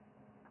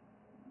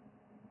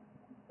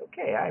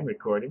Okay, I'm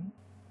recording.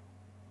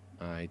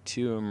 I,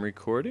 too, am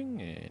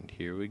recording, and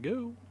here we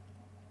go.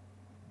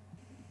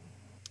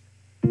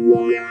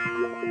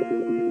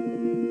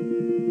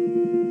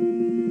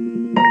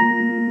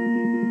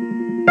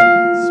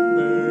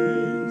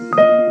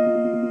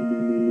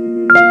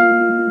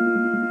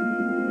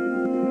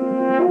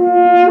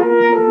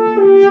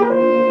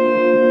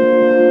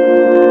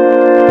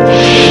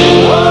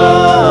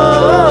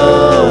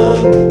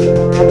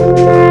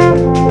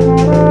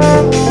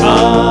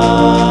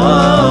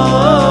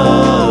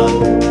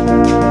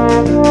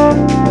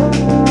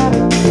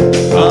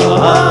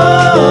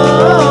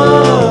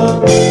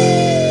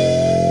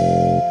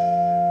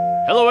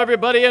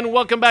 Everybody, and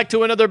welcome back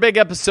to another big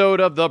episode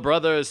of the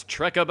Brothers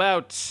Trek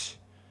About.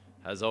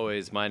 As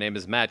always, my name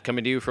is Matt,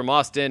 coming to you from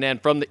Austin,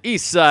 and from the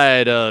east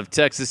side of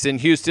Texas in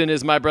Houston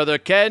is my brother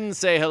Ken.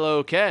 Say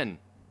hello, Ken.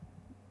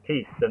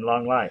 Peace and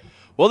long life.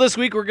 Well, this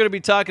week we're going to be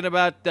talking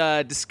about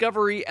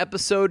Discovery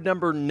episode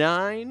number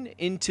 9,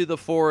 Into the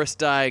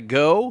Forest I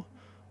Go.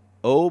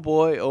 Oh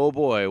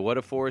boy, what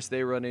a forest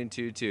they run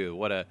into, too.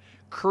 What a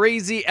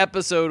crazy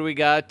episode we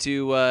got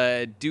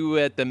to do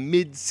at the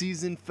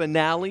mid-season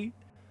finale.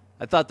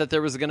 I thought that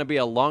there was going to be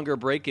a longer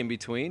break in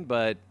between,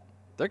 but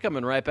they're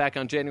coming right back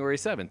on January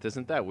 7th.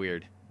 Isn't that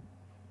weird?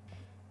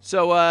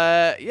 So,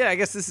 I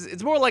guess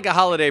it's more like a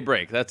holiday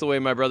break. That's the way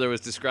my brother was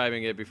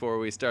describing it before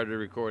we started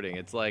recording.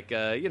 It's like,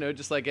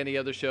 just like any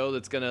other show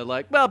that's going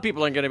to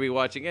people aren't going to be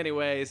watching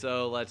anyway,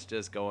 so let's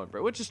just go on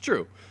break, which is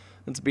true.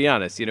 Let's be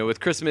honest. With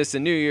Christmas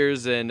and New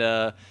Year's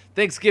and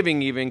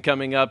Thanksgiving even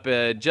coming up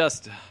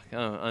just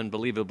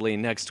unbelievably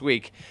next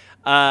week,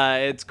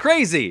 it's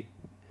crazy.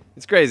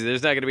 It's crazy.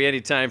 There's not going to be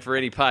any time for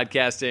any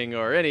podcasting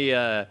or any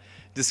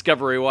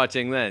Discovery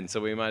watching then.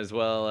 So we might as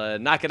well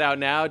knock it out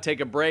now,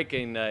 take a break,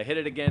 and hit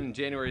it again on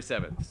January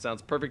 7th.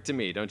 Sounds perfect to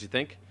me, don't you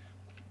think?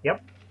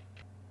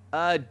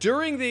 Yep.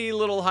 During the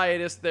little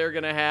hiatus they're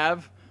going to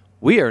have,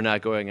 we are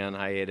not going on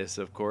hiatus,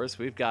 of course.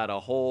 We've got a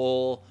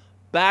whole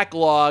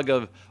backlog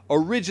of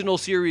original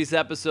series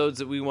episodes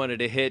that we wanted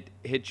to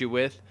hit you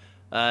with.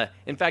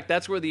 In fact,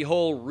 that's where the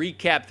whole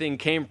recap thing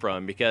came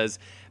from, because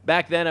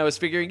back then I was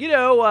figuring,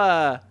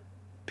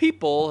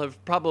 people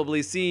have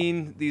probably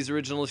seen these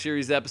original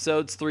series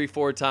episodes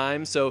 3-4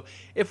 times. So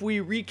if we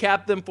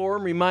recap them for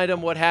them, remind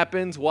them what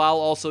happens while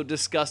also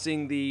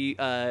discussing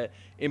the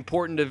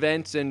important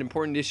events and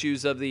important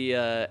issues of the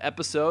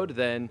episode,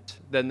 then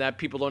that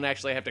people don't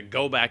actually have to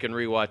go back and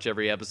rewatch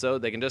every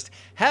episode. They can just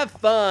have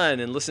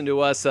fun and listen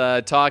to us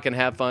talk and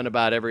have fun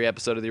about every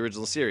episode of the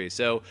original series.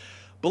 So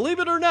believe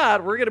it or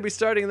not, we're going to be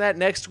starting that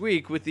next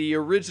week with the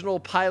original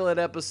pilot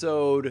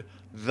episode,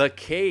 The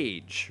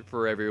Cage,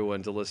 for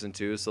everyone to listen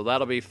to. So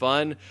that'll be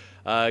fun.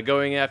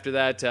 Going after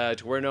that to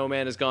Where No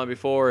Man Has Gone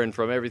Before and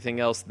from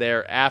everything else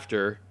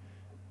thereafter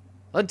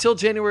until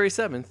January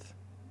 7th,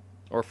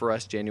 or for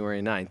us,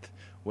 January 9th,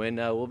 when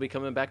we'll be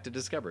coming back to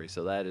Discovery.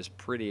 So that is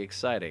pretty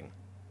exciting.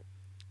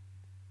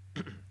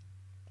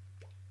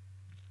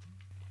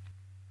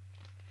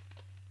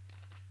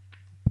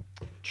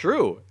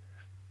 True.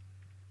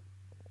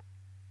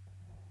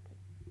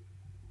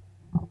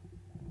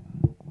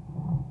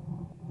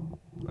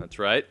 That's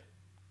right.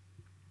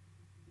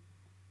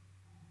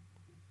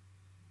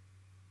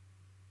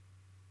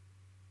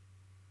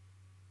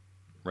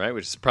 Right,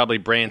 which is probably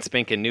brand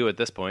spanking new at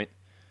this point.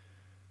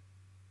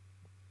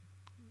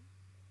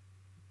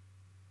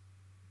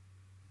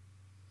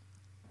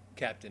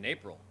 Captain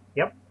April.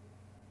 Yep.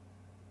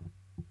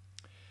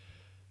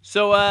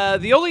 So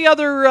the only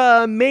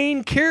other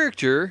main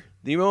character,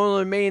 the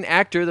only main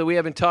actor that we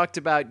haven't talked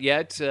about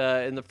yet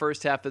in the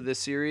first half of this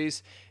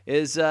series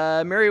is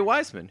Mary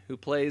Wiseman, who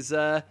plays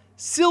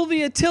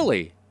Sylvia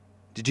Tilly.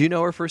 Did you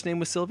know her first name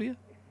was Sylvia?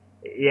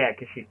 Yeah,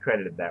 because she's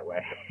credited that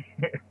way.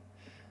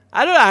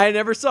 I don't know. I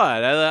never saw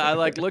it. I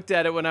looked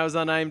at it when I was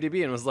on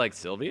IMDb and was like,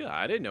 Sylvia?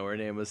 I didn't know her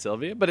name was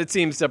Sylvia, but it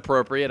seems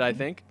appropriate, I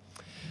think.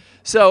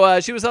 So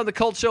she was on the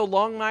cult show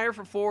Longmire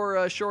for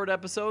 4 short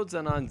episodes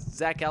and on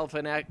Zach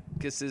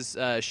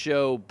Galifianakis'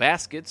 show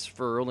Baskets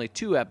for only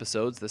 2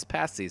 episodes this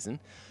past season.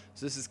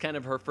 So this is kind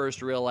of her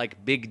first real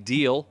big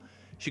deal.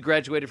 She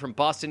graduated from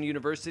Boston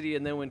University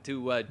and then went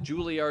to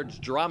Juilliard's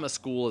drama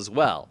school as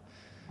well.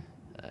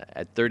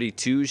 At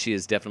 32, she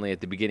is definitely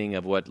at the beginning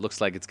of what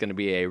looks like it's going to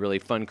be a really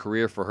fun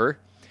career for her.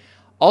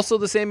 Also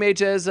the same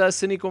age as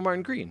Sonequa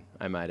Martin Green,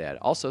 I might add.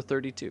 Also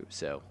 32,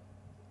 so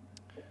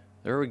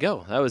there we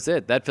go. That was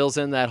it. That fills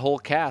in that whole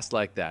cast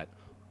like that.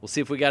 We'll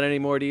see if we got any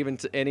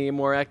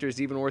more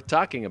actors even worth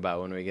talking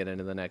about when we get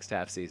into the next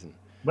half season.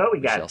 Well, we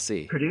got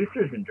see.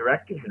 Producers and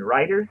directors and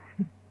writers.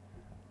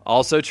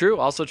 Also true.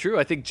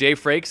 I think Jay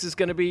Frakes is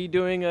going to be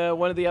doing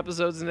one of the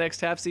episodes in the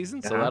next half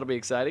season, so that'll be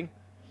exciting.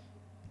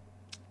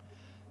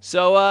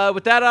 So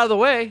with that out of the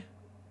way,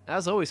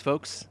 as always,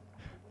 folks,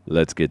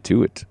 let's get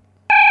to it.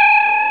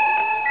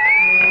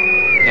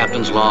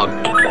 Captain's log.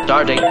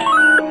 Stardate.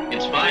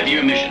 It's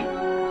 5-year mission.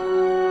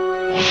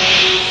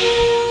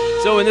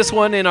 So in this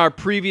one, in our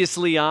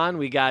previously on,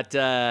 we got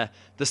the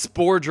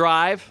Spore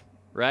Drive,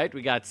 right?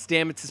 We got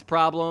Stamets'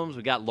 problems.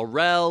 We got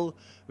Laurel.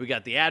 We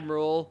got the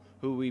Admiral,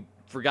 who we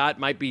forgot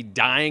might be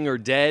dying or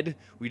dead.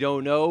 We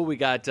don't know. We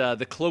got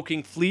the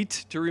cloaking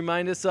fleet to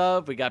remind us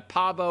of. We got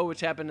Pavo,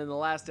 which happened in the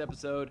last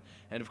episode.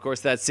 And, of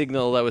course, that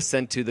signal that was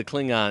sent to the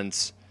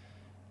Klingons.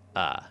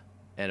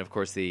 And, of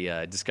course,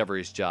 the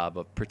Discovery's job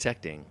of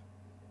protecting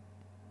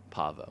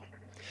Pavo.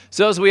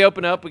 So as we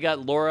open up, we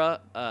got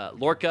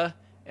Lorca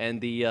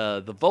and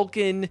the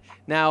Vulcan.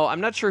 Now,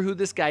 I'm not sure who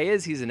this guy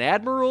is. He's an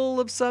admiral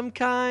of some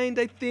kind,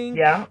 I think.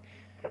 Yeah.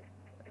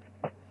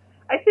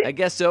 I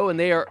guess so, and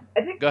they are...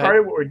 I think Go part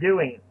ahead. of what we're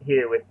doing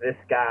here with this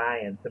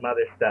guy and some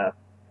other stuff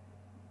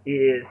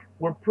is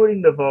we're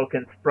putting the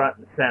Vulcans front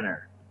and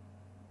center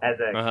as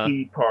a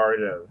key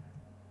part of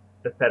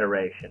the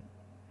Federation.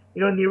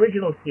 You know, in the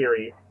original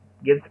series,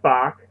 you get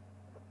Spock,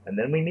 and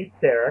then we meet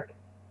Sarek,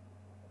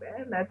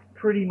 and that's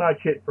pretty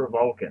much it for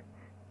Vulcans.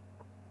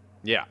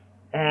 Yeah.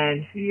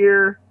 And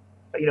here,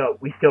 you know,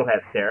 we still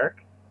have Sarek.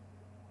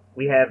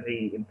 We have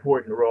the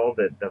important role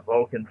that the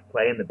Vulcans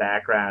play in the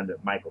background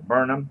of Michael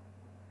Burnham.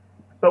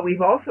 But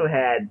we've also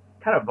had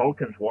kind of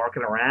Vulcans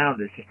walking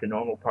around as just a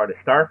normal part of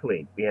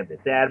Starfleet. We have this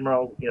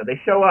admiral. You know, they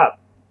show up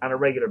on a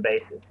regular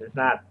basis. It's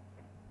not,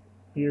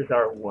 here's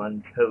our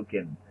one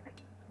token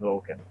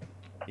Vulcan.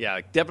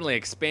 Yeah, definitely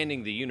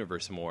expanding the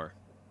universe more.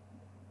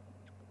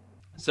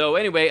 So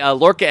anyway,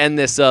 Lorca and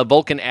this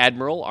Vulcan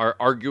admiral are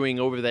arguing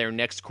over their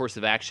next course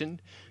of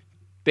action.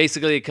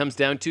 Basically, it comes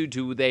down to,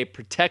 do they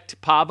protect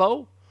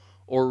Pavo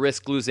or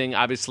risk losing,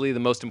 obviously, the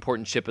most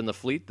important ship in the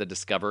fleet, the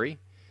Discovery?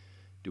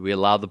 Do we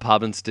allow the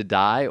Pavans to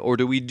die, or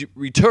do we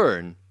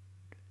return,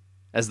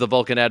 as the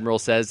Vulcan admiral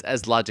says,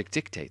 as logic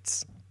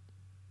dictates?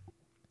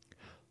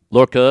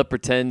 Lorca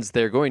pretends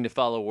they're going to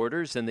follow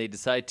orders, and they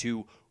decide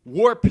to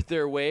warp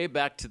their way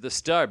back to the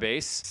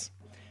starbase.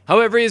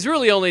 However, he's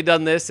really only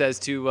done this as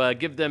to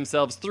give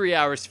themselves 3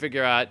 hours to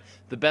figure out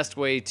the best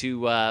way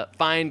to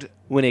find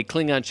when a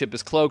Klingon ship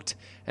is cloaked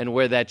and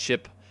where that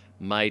ship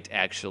might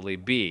actually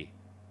be.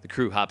 The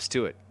crew hops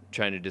to it,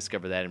 trying to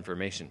discover that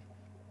information.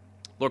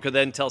 Lorca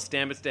then tells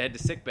Stamets to head to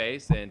sickbay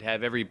and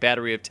have every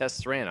battery of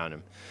tests ran on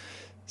him.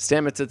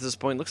 Stamets at this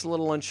point looks a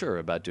little unsure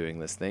about doing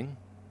this thing.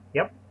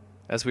 Yep.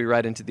 As we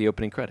ride into the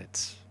opening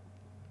credits.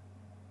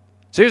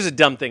 So here's a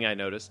dumb thing I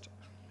noticed.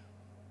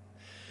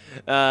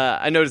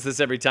 I notice this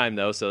every time,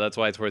 though, so that's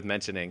why it's worth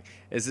mentioning,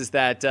 is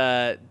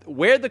that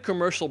where the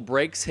commercial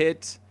breaks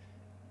hit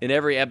in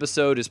every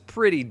episode is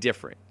pretty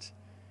different.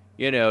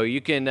 You know, you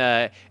can,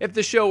 if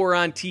the show were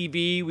on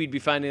TV, we'd be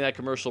finding that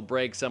commercial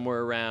break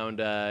somewhere around,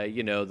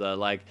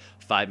 the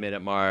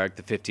 5-minute mark,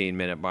 the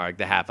 15-minute mark,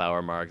 the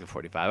half-hour mark, the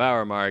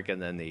 45-hour mark,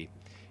 and then the,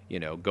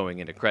 going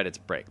into credits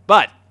break.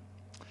 But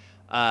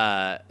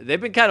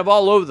they've been kind of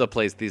all over the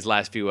place these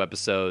last few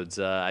episodes.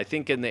 I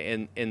think in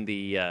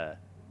the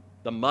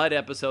Mud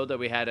episode that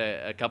we had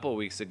a couple of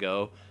weeks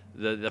ago,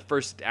 the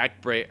first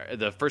act break,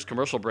 the first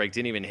commercial break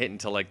didn't even hit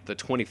until like the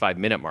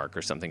 25-minute mark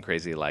or something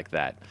crazy like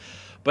that.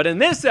 But in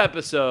this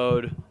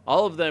episode,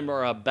 all of them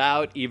are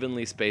about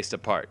evenly spaced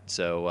apart.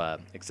 So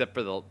except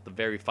for the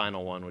very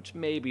final one, which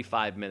may be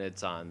 5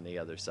 minutes on the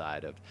other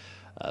side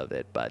of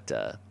it. But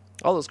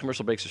all those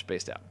commercial breaks are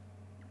spaced out.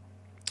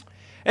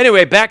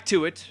 Anyway, back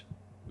to it.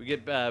 We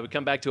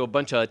come back to a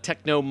bunch of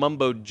techno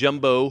mumbo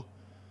jumbo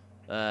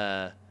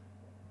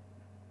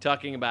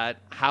talking about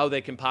how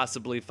they can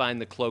possibly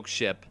find the cloaked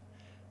ship.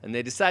 And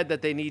they decide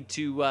that they need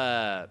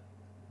to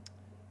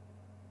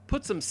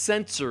put some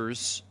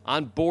sensors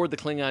on board the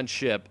Klingon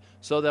ship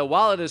so that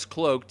while it is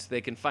cloaked, they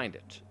can find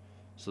it.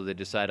 So they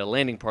decide a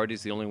landing party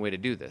is the only way to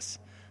do this.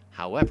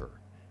 However,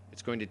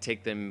 it's going to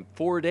take them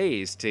 4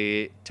 days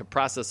to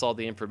process all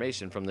the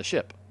information from the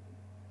ship.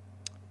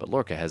 But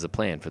Lorca has a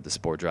plan for the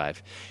spore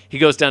drive. He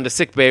goes down to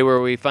sickbay where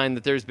we find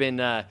that there's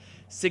been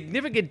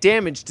significant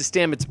damage to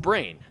Stamets'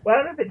 brain. Well,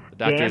 I don't know if it's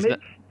damage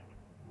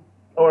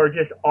or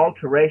just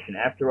alteration.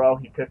 After all,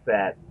 he took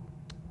that,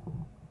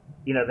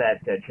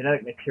 that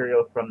genetic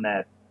material from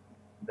that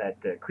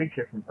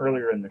creature from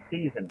earlier in the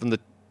season. From the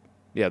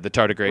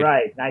tardigrade.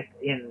 Right.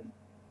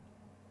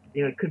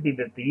 It could be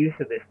that the use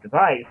of this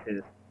device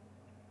is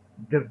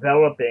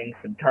developing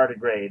some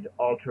tardigrade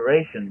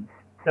alterations.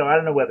 So I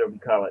don't know whether we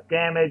call it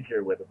damage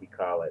or whether we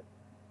call it,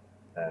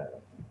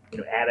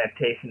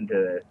 adaptation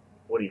to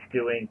what he's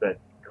doing, but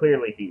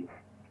clearly he's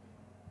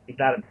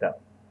not himself.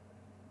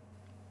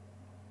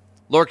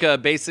 Lorca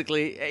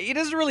basically, he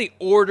doesn't really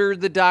order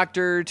the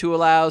doctor to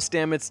allow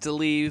Stamets to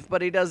leave,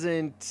 but he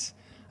doesn't.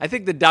 I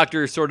think the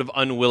doctor sort of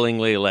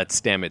unwillingly lets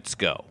Stamets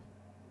go.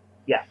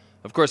 Yeah.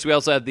 Of course, we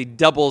also have the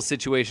double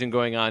situation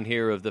going on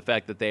here of the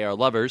fact that they are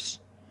lovers,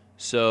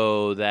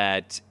 so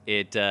that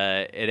it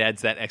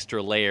adds that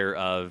extra layer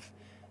of,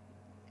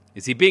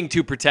 is he being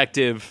too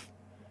protective?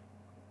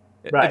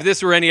 Right. If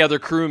this were any other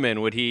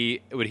crewman, would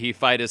he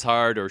fight as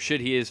hard, or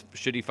should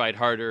he fight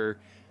harder?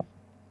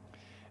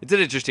 It's an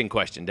interesting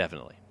question,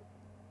 definitely.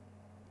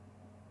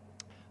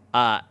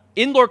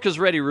 In Lorca's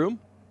ready room,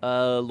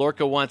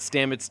 Lorca wants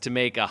Stamets to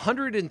make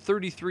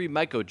 133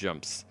 myco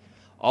jumps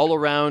all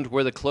around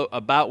where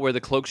about where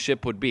the cloaked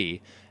ship would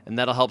be, and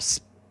that'll help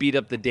speed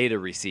up the data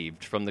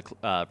received from the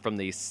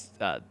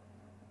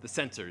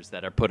sensors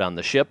that are put on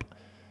the ship.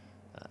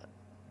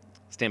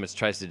 Stamets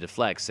tries to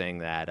deflect, saying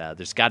that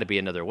there's got to be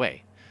another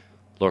way.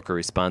 Lorca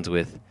responds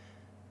with,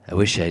 "I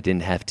wish I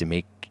didn't have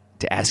to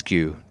ask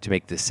you to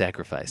make this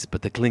sacrifice,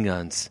 but the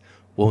Klingons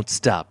won't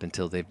stop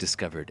until they've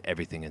discovered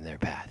everything in their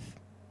path.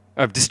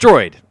 Or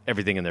destroyed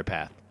everything in their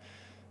path."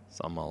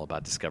 So I'm all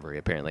about discovery,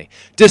 apparently.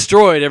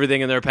 Destroyed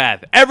everything in their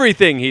path.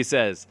 Everything, he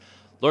says.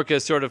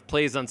 Lorca sort of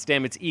plays on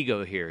Stamets'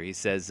 ego here. He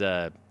says,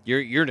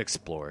 you're an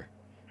explorer.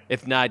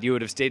 If not, you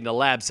would have stayed in a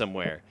lab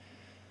somewhere.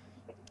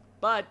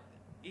 But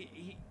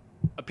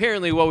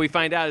apparently what we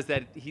find out is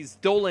that he's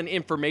stolen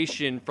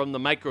information from the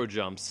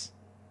microjumps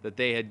that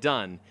they had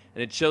done,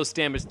 and it shows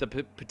Stamets the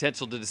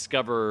potential to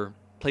discover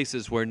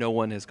places where no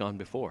one has gone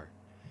before.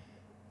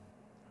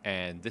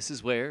 And this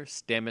is where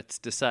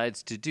Stamets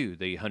decides to do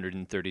the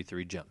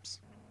 133 jumps.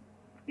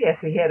 Yes,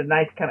 he had a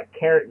nice kind of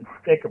carrot and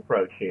stick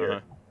approach here.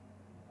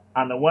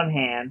 Uh-huh. On the one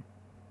hand,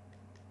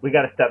 we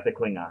got to stop the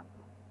Klingons.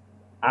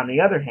 On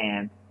the other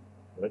hand,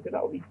 look at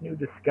all these new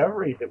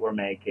discoveries that we're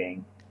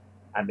making.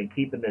 I've been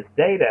keeping this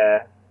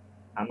data.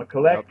 I'm a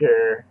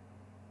collector.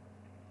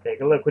 Yep.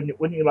 Take a look.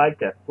 Wouldn't you like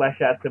to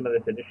flesh out some of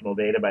this additional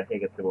data by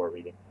taking some more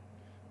reading?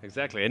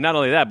 Exactly. And not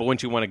only that, but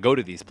wouldn't you want to go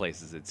to these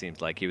places, it seems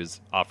like he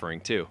was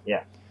offering too.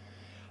 Yeah.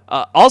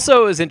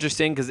 Also, it was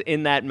interesting because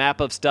in that map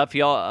of stuff,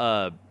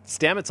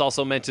 Stamets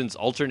also mentions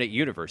alternate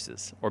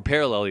universes or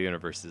parallel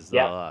universes.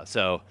 Yeah.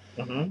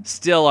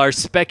 Still our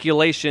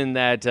speculation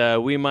that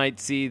we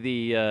might see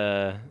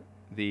the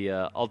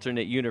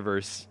alternate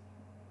universe,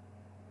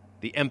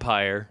 the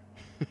Empire,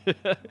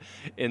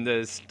 in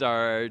the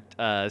Star.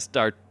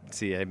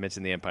 See, I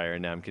mentioned the Empire,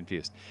 and now I'm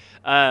confused.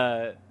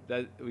 That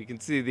we can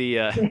see the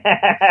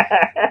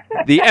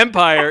the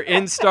Empire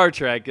in Star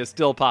Trek is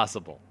still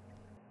possible.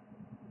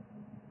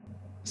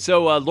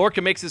 So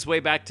Lorca makes his way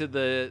back to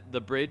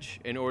the bridge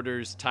and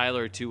orders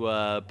Tyler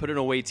to put an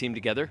away team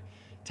together.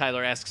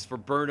 Tyler asks for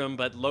Burnham,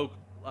 but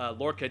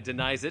Lorca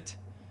denies it.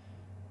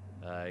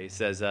 He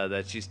says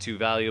that she's too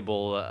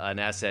valuable an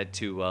asset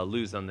to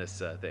lose on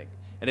this thing.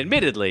 And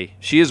admittedly,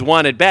 she is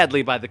wanted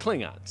badly by the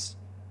Klingons.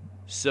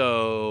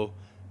 So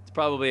it's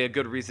probably a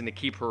good reason to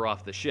keep her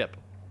off the ship.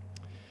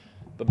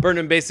 But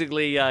Burnham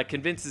basically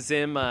convinces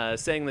him,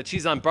 saying that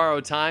she's on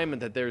borrowed time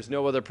and that there's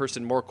no other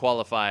person more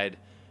qualified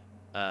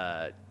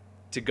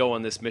to go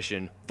on this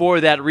mission. For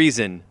that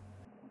reason,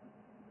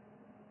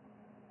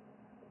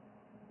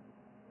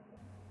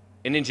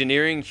 in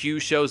engineering, Hugh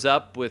shows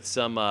up with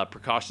some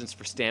precautions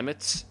for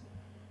Stamets.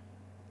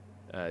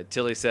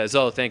 Tilly says,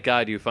 "Oh, thank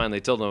God you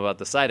finally told him about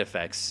the side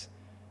effects."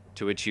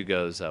 To which Hugh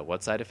goes,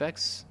 "What side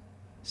effects?"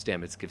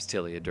 Stamets gives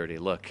Tilly a dirty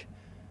look.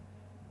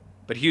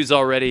 But Hugh's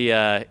already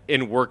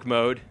in work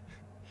mode,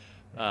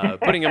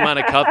 putting him on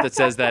a cuff that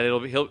says that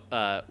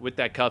with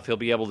that cuff he'll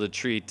be able to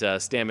treat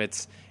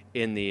Stamets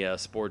in the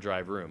spore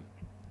drive room.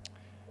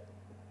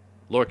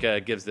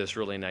 Lorca gives this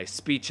really nice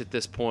speech at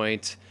this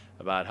point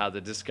about how the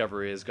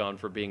Discovery has gone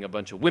from being a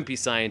bunch of wimpy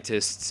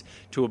scientists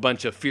to a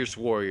bunch of fierce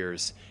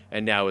warriors,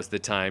 and now is the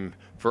time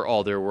for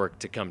all their work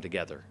to come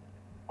together.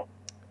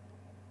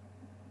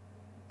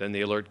 Then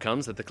the alert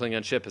comes that the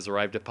Klingon ship has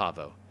arrived at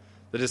Pavo.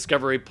 The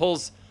Discovery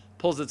pulls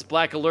its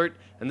black alert,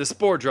 and the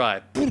spore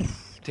drive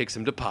takes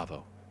him to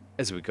Pavo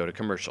as we go to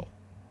commercial.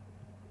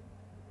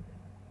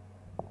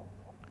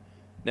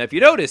 Now, if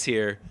you notice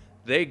here,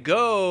 they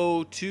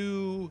go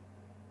to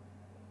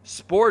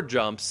spore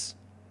jumps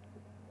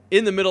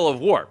in the middle of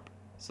warp.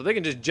 So they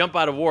can just jump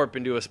out of warp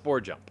and do a spore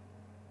jump.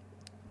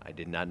 I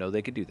did not know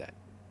they could do that.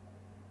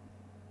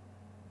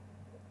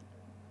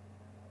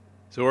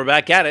 So we're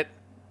back at it,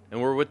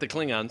 and we're with the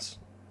Klingons.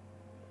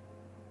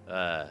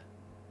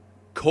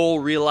 Cole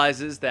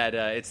realizes that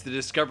it's the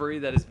Discovery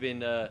that has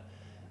been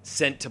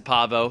sent to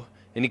Pavo,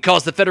 and he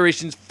calls the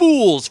Federation's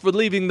fools for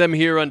leaving them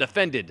here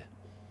undefended.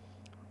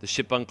 The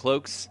ship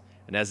uncloaks,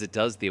 and as it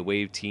does, the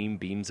away team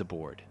beams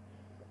aboard.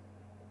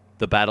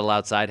 The battle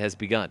outside has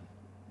begun.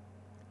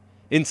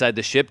 Inside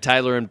the ship,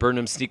 Tyler and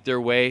Burnham sneak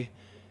their way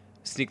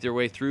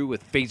through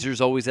with phasers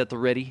always at the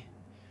ready.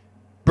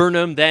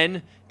 Burnham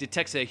then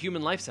detects a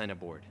human life sign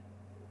aboard.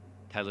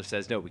 Tyler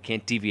says, "No, we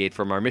can't deviate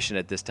from our mission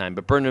at this time,"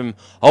 but Burnham,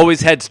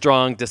 always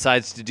headstrong,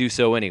 decides to do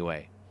so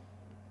anyway.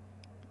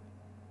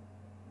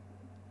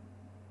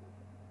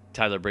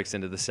 Tyler breaks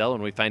into the cell,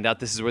 and we find out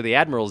this is where the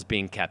Admiral is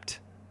being kept.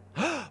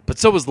 But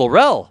so is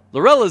Laurel.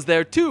 Laurel is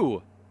there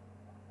too.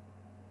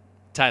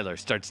 Tyler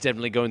starts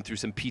definitely going through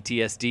some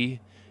PTSD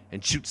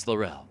and shoots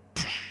Laurel.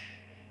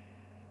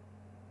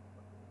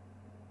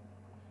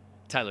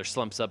 Tyler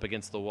slumps up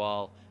against the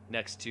wall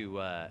next to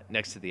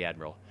the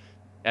Admiral.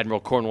 Admiral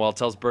Cornwall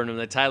tells Burnham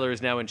that Tyler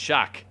is now in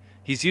shock.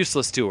 He's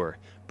useless to her.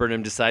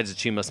 Burnham decides that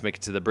she must make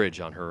it to the bridge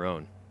on her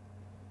own.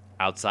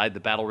 Outside, the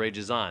battle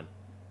rages on.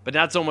 But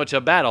not so much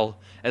a battle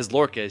as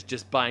Lorca is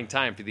just buying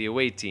time for the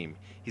away team.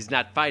 He's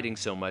not fighting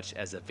so much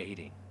as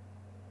evading.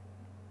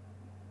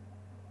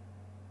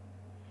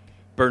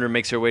 Burnham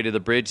makes her way to the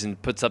bridge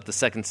and puts up the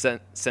second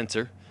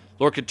sensor.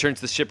 Lorca turns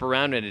the ship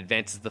around and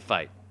advances the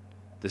fight.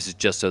 This is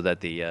just so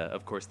that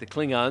of course, the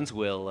Klingons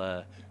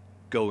will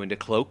go into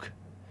cloak.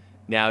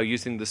 Now,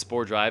 using the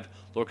spore drive,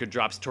 Lorca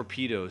drops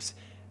torpedoes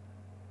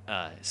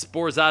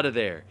Spore's out of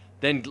there.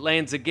 Then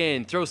lands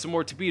again. Throws some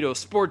more torpedoes.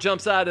 Spore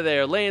jumps out of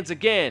there. Lands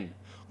again.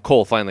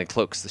 Cole finally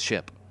cloaks the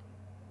ship.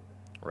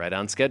 Right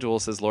on schedule,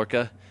 says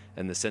Lorca,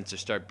 and the sensors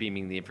start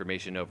beaming the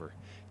information over.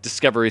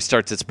 Discovery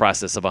starts its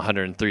process of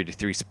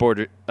 133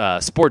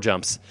 spore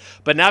jumps,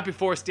 but not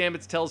before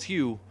Stamets tells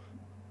Hugh,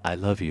 "I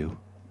love you."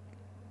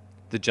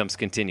 The jumps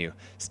continue.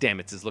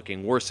 Stamets is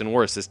looking worse and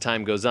worse as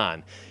time goes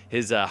on.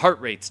 His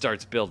heart rate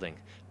starts building.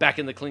 Back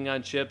in the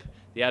Klingon ship,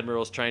 the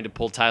Admiral's trying to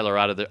pull Tyler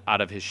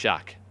out of his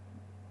shock.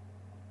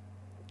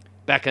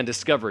 Back on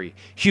Discovery,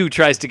 Hugh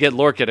tries to get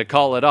Lorca to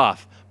call it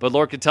off, but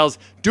Lorca tells,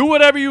 "Do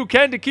whatever you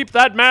can to keep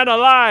that man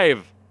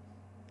alive."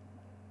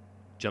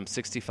 Jump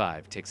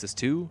 65 takes us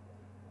to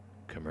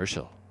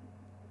commercial.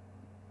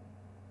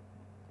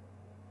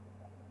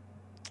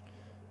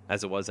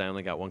 As it was, I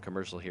only got one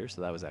commercial here,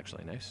 so that was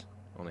actually nice.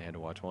 Only had to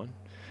watch one.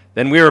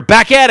 Then we were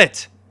back at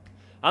it!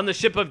 On the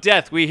ship of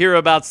death, we hear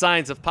about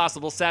signs of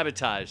possible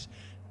sabotage.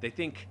 They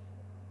think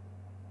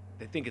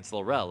it's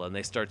Laurel, and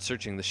they start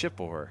searching the ship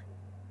for her.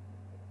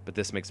 But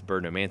this makes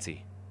Burnham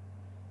antsy.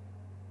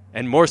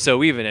 And more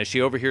so even as she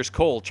overhears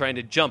Cole trying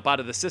to jump out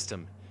of the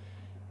system.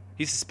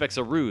 He suspects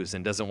a ruse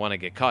and doesn't want to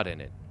get caught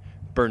in it.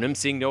 Burnham,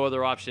 seeing no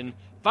other option,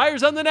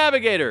 fires on the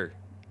navigator.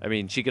 I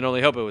mean, she can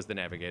only hope it was the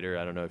navigator.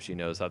 I don't know if she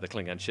knows how the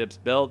Klingon ship's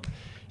built.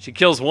 She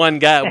kills one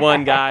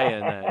guy,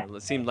 and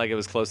it seemed like it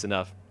was close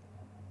enough.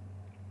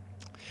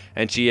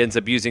 And she ends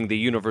up using the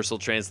universal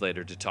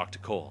translator to talk to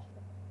Cole.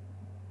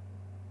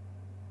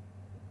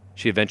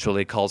 She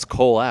eventually calls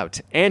Cole out,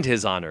 and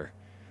his honor.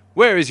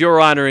 "Where is your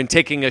honor in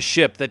taking a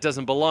ship that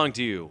doesn't belong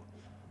to you?"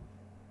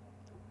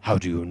 "How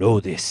do you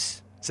know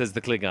this?" says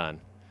the Klingon.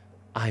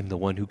 "I'm the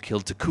one who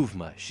killed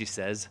Takuvma," she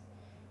says.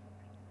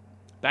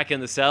 Back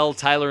in the cell,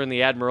 Tyler and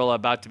the Admiral are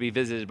about to be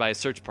visited by a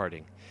search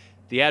party.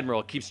 The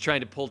Admiral keeps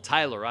trying to pull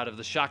Tyler out of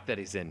the shock that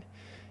he's in.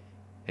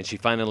 And she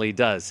finally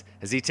does,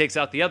 as he takes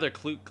out the other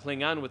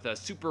Klingon with a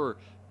super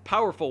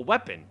powerful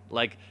weapon.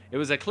 Like, it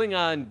was a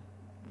Klingon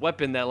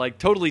weapon that, like,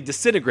 totally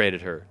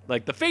disintegrated her.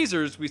 Like, the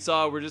phasers we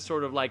saw were just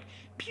sort of like,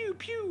 pew,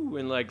 pew,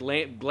 and, like,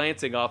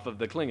 glancing off of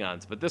the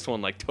Klingons. But this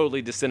one, like,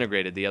 totally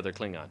disintegrated the other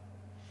Klingon.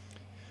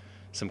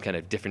 Some kind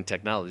of different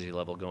technology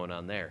level going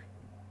on there.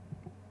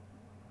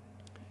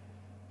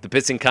 The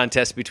pissing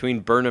contest between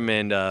Burnham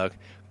and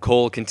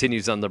Cole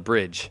continues on the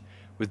bridge,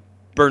 with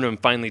Burnham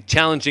finally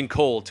challenging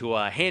Cole to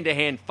a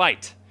hand-to-hand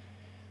fight.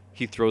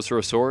 He throws her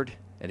a sword,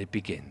 and it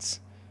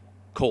begins.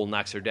 Cole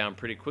knocks her down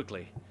pretty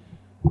quickly.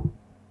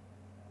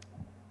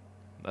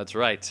 That's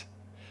right.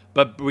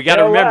 But we got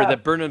to remember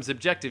that Burnham's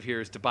objective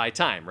here is to buy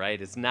time,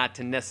 right? It's not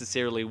to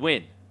necessarily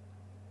win.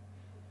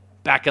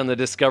 Back on the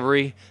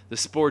Discovery, the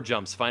spore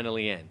jumps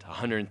finally end.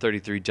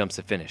 133 jumps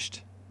have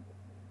finished.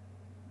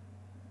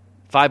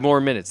 5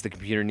 more minutes the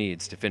computer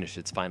needs to finish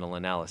its final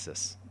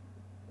analysis.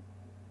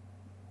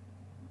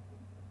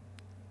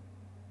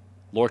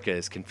 Lorca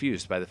is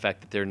confused by the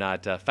fact that they're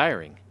not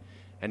firing,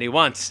 and he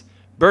wants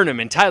Burnham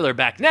and Tyler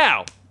back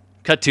now.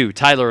 Cut to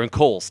Tyler and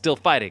Cole still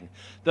fighting.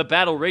 The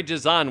battle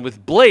rages on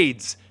with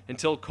blades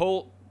until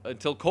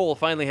Cole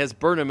finally has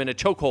Burnham in a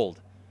chokehold.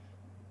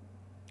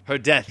 Her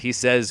death, he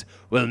says,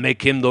 will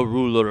make him the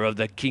ruler of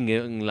the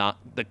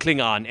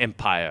Klingon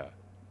Empire.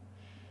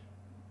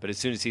 But as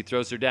soon as he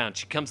throws her down,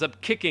 she comes up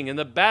kicking, and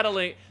the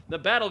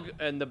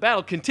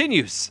battle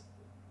continues.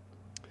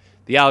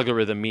 The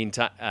algorithm,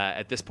 meantime,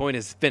 at this point,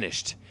 is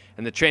finished,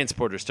 and the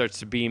transporter starts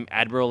to beam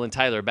Admiral and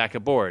Tyler back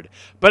aboard.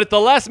 But at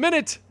the last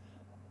minute,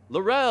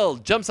 Laurel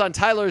jumps on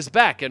Tyler's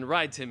back and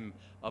rides him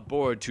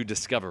aboard to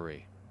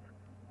Discovery.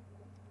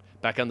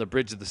 Back on the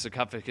bridge of the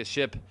sarcophagus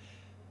ship,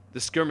 the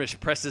skirmish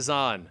presses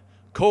on.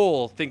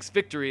 Cole thinks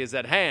victory is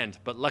at hand,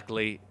 but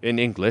luckily, in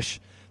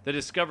English, the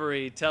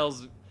Discovery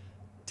tells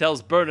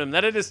Burnham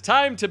that it is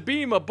time to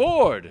beam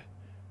aboard,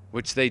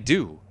 which they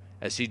do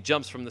as she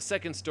jumps from the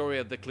second story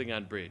of the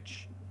Klingon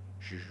bridge.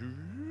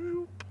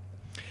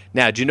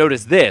 Now, did you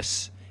notice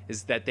this?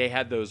 Is that they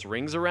have those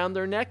rings around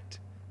their neck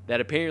that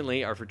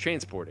apparently are for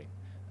transporting.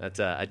 That's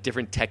a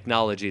different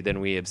technology than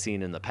we have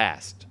seen in the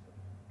past.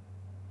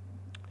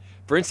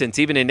 For instance,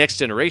 even in Next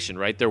Generation,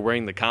 right, they're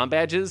wearing the comm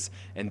badges,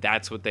 and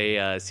that's what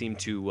they seem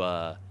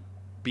to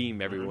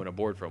beam everyone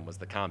aboard from, was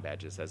the comm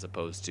badges, as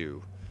opposed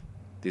to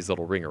these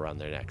little ring around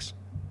their necks.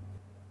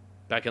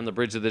 Back on the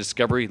bridge of the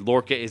Discovery,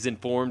 Lorca is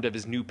informed of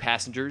his new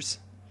passengers,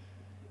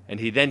 and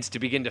he thens to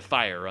begin to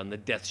fire on the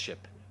death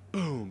ship.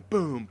 Boom,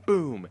 boom,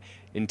 boom,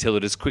 until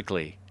it is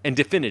quickly and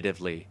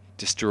definitively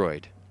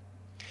destroyed.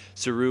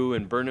 Saru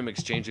and Burnham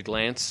exchange a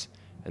glance,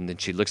 and then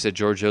she looks at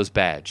Giorgio's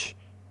badge,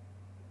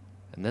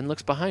 and then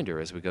looks behind her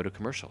as we go to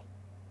commercial.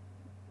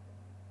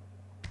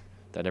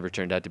 That never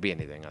turned out to be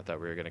anything. I thought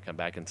we were going to come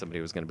back and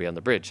somebody was going to be on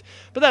the bridge.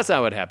 But that's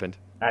not what happened.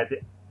 I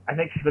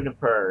think she's looking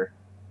for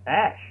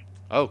Ash.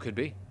 Oh, could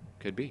be.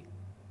 Could be.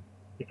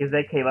 Because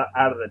they came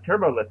out of the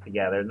turbo lift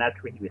together, and that's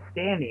where he was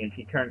standing, and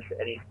she turns,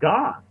 and he's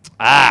gone.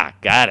 Ah,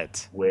 got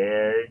it.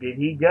 Where did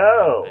he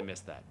go? I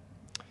missed that.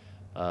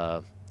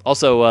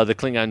 Also, the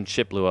Klingon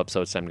ship blew up,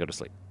 so it's time to go to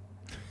sleep.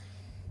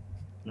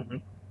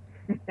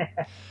 Mm-hmm.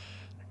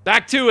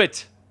 Back to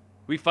it.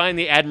 We find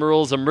the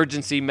Admiral's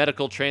emergency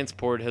medical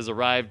transport has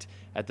arrived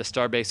at the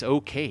starbase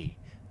OK.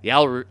 The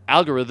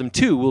algorithm,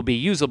 too, will be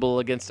usable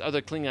against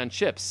other Klingon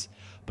ships.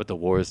 But the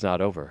war is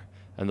not over,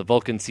 and the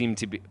Vulcans seem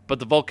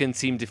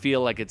to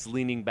feel like it's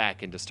leaning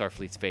back into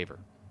Starfleet's favor.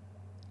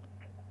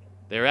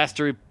 They're asked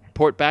to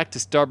report back to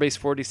Starbase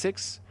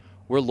 46,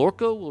 where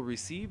Lorca will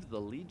receive the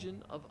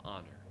Legion of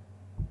Honor.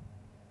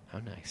 How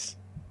nice.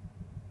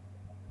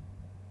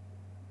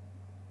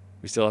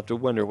 We still have to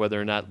wonder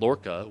whether or not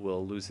Lorca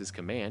will lose his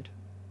command.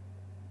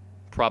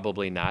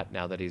 Probably not,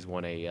 now that he's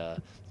won a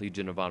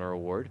Legion of Honor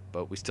award,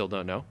 but we still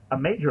don't know. A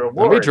major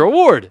award. A major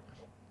award!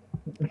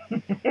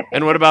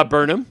 And what about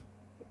Burnham?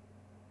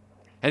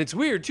 And it's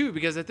weird, too,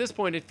 because at this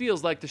point it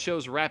feels like the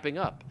show's wrapping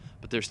up,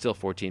 but there's still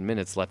 14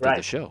 minutes left of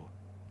the show.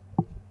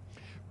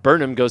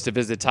 Burnham goes to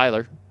visit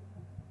Tyler.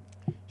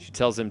 She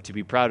tells him to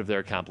be proud of their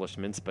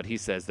accomplishments, but he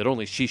says that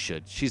only she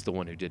should. She's the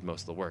one who did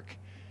most of the work.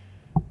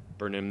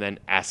 Burnham then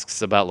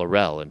asks about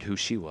L'Rell and who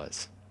she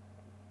was.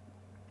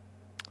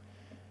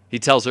 He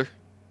tells her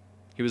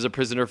he was a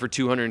prisoner for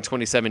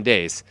 227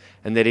 days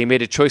and that he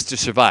made a choice to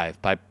survive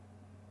by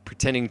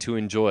pretending to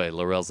enjoy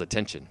L'Rell's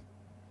attention.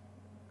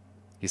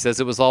 He says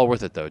it was all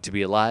worth it, though, to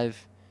be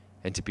alive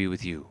and to be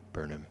with you,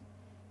 Burnham.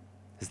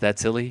 Is that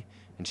silly?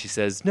 And she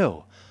says,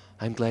 no,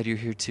 I'm glad you're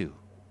here, too.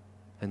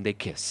 And they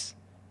kiss.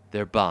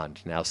 Their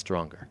bond now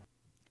stronger.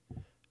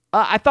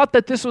 I thought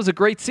that this was a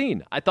great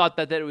scene. I thought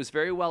that it was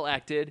very well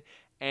acted,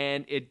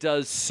 and it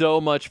does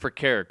so much for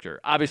character.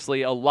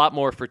 Obviously, a lot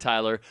more for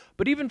Tyler,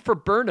 but even for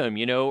Burnham,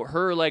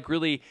 her like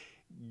really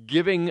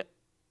giving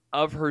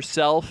of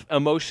herself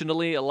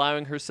emotionally,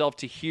 allowing herself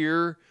to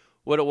hear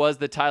what it was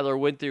that Tyler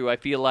went through. I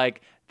feel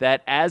like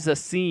that as a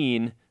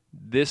scene,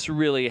 this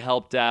really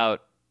helped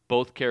out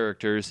both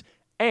characters,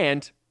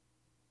 and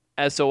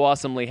as so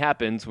awesomely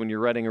happens when you're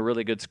writing a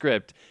really good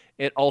script,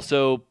 it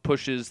also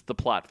pushes the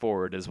plot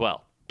forward as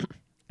well,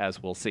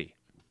 as we'll see.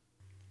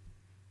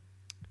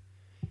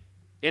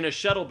 In a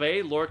shuttle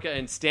bay, Lorca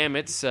and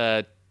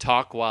Stamets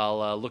talk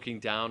while looking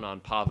down on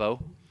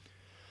Pavo.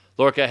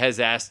 Lorca has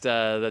asked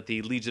that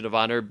the Legion of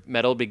Honor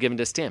medal be given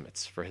to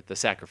Stamets for the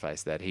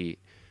sacrifice that he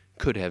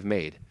could have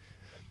made.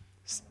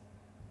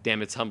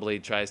 Stamets humbly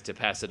tries to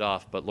pass it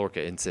off, but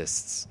Lorca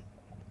insists.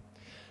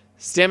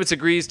 Stamets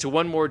agrees to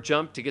one more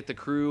jump to get the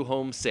crew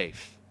home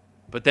safe,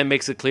 but then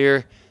makes it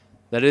clear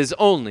that it is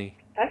only...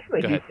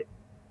 Actually,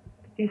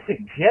 he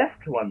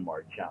suggests one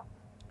more jump.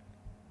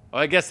 Oh,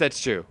 I guess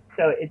that's true.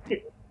 So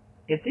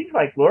it seems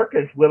like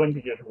Lorca's willing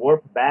to just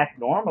warp back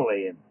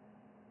normally, and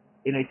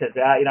he says,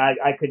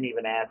 I couldn't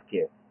even ask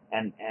you,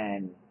 and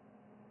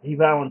he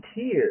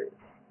volunteers,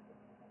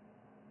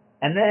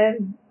 and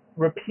then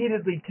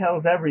repeatedly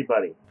tells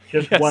everybody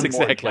just one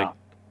more jump.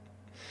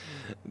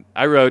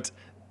 I wrote,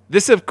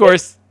 this of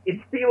course.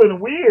 It's feeling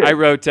weird. I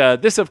wrote,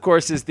 this of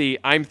course is the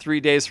I'm 3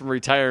 days from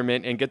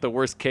retirement and get the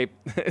worst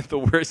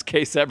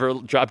case ever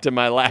dropped in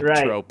my lap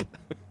trope.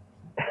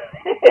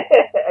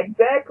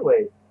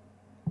 Exactly.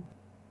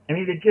 I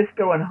mean, they're just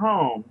going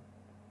home,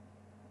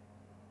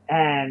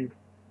 and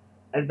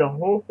as the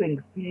whole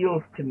thing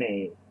feels to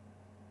me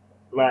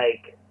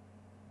like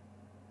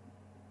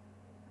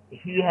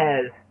he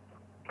has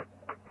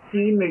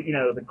seen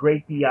the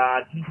great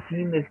beyond. He's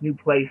seen this new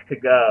place to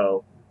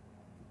go,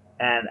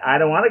 and I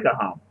don't want to go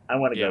home. I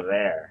want to go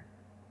there.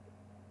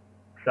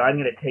 So I'm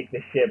going to take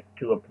the ship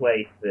to a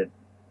place that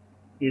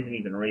isn't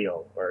even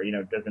real, or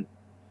doesn't.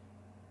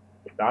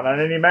 It's not on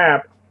any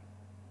map.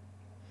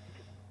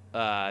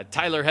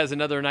 Tyler has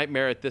another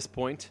nightmare at this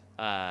point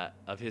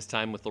of his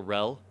time with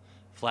L'Rell.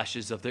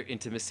 Flashes of their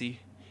intimacy.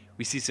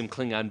 We see some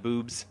Klingon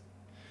boobs.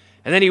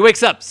 And then he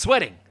wakes up,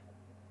 sweating.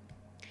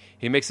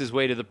 He makes his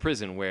way to the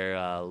prison where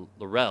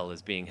L'Rell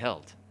is being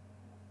held.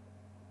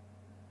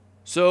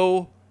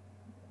 So,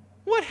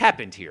 what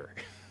happened here?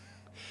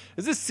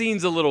 This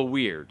scene's a little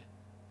weird.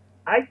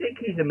 I think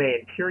he's a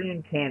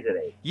Manchurian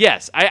candidate.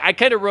 Yes, I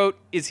kind of wrote,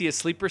 is he a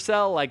sleeper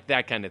cell? Like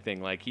that kind of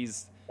thing. Like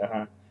he's...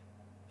 Uh-huh.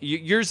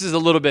 Yours is a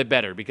little bit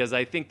better because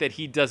I think that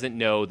he doesn't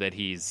know that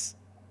he's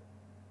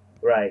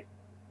right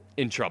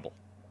in trouble.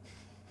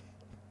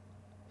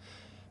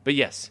 But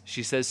yes,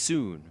 she says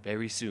soon,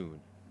 very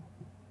soon.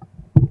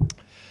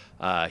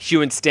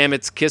 Hugh and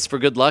Stamets kiss for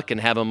good luck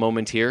and have a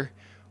moment here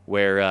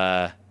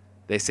where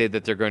they say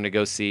that they're going to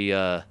go see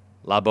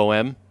La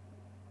Boheme,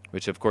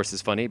 which of course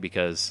is funny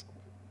because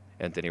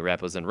Anthony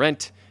Rapp was in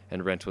Rent,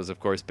 and Rent was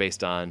of course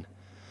based on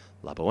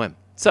La Boheme.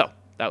 So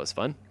that was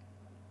fun.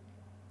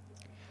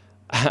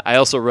 I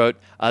also wrote,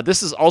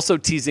 this is also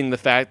teasing the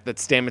fact that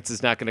Stamets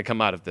is not going to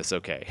come out of this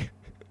okay.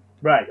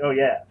 Right, oh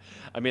yeah.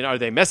 I mean, are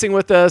they messing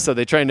with us? Are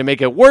they trying to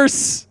make it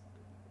worse?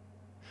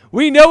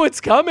 We know it's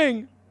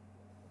coming!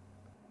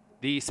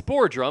 The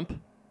spore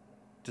jump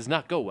does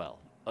not go well,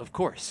 of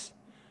course.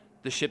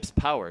 The ship's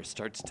power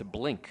starts to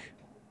blink.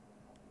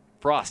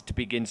 Frost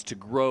begins to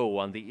grow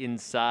on the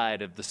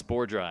inside of the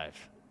spore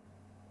drive.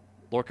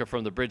 Lorca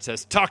from the bridge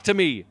says, talk to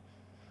me!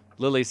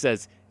 Lily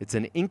says, it's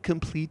an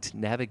incomplete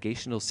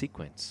navigational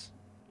sequence.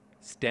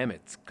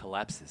 Stamets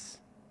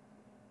collapses.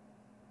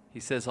 He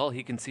says all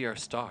he can see are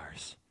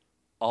stars.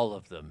 All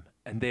of them,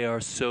 and they are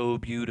so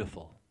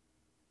beautiful.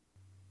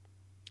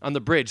 On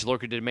the bridge,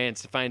 Lorca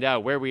demands to find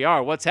out where we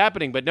are, what's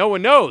happening, but no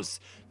one knows.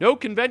 No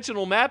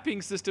conventional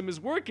mapping system is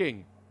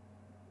working.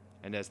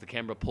 And as the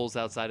camera pulls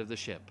outside of the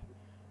ship,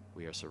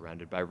 we are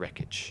surrounded by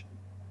wreckage.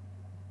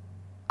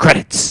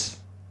 Credits!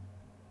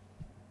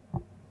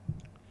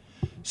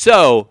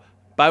 So,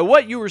 by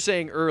what you were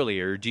saying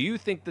earlier, do you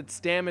think that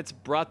Stamets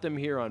brought them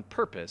here on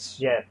purpose?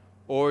 Yes.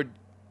 Or,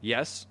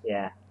 yes?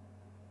 Yeah.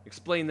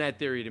 Explain that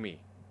theory to me.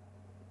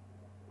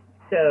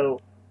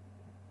 So,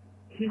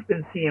 he's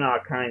been seeing all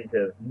kinds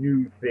of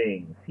new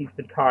things. He's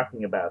been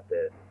talking about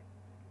this.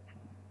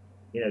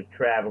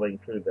 Traveling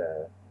through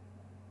the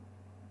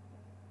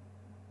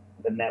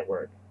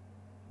network.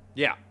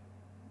 Yeah.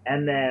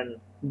 And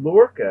then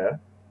Lorca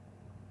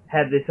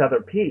had this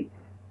other piece.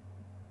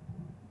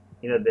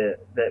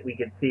 That we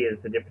could see as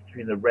the difference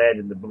between the red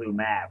and the blue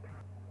maps.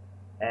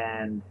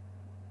 And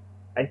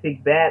I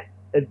think that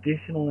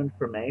additional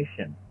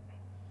information,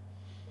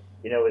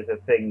 is a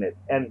thing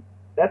and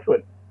that's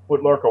what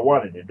Lorca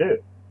wanted to do.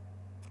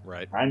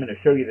 Right. I'm going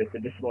to show you this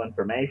additional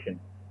information,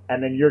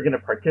 and then you're going to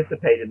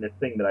participate in this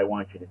thing that I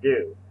want you to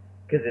do,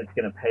 because it's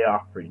going to pay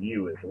off for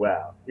you as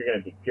well. You're going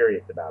to be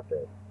curious about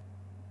this.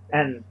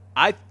 And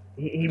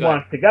he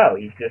wants to go.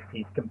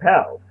 He's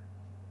compelled.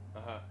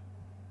 Uh-huh.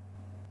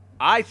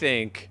 I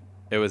think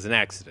it was an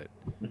accident.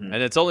 Mm-hmm.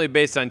 And it's only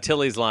based on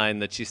Tilly's line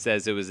that she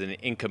says it was an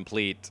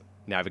incomplete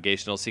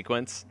navigational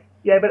sequence.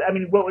 Yeah, but I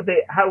mean,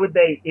 how would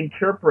they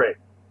interpret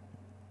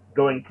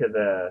going to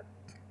the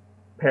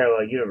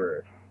parallel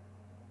universe?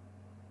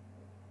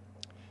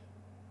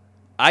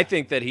 I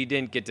think that he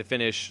didn't get to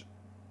finish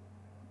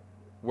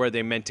where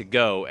they meant to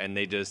go, and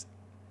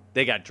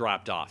they got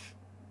dropped off,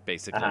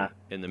 basically,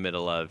 in the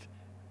middle of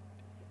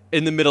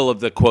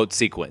the quote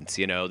sequence.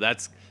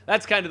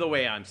 That's kind of the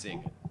way I'm seeing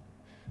it.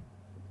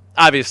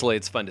 Obviously,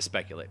 it's fun to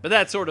speculate, but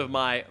that's sort of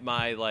my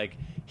like.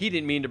 He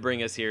didn't mean to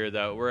bring us here,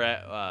 though. We're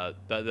at,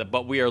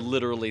 but we are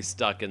literally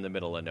stuck in the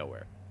middle of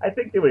nowhere. I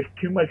think there was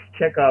too much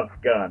Chekhov's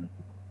gun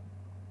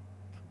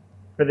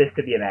for this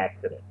to be an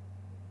accident.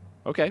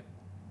 Okay.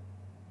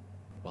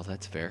 Well,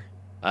 that's fair.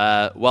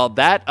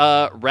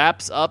 That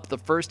wraps up the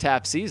first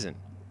half season.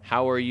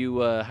 How are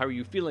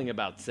you feeling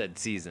about said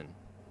season?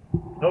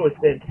 Oh, it's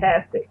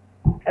fantastic.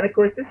 And of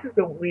course, this is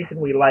the reason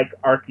we like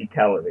Archie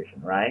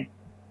television, right?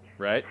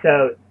 Right.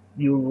 So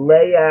you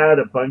lay out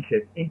a bunch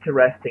of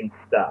interesting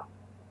stuff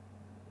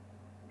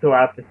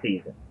throughout the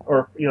season,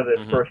 or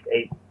the first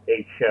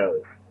eight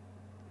shows,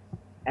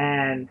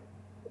 and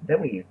then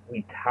we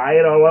tie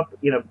it all up,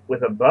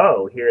 with a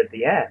bow here at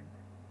the end.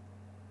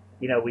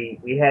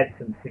 We had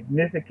some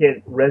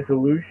significant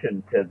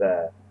resolution to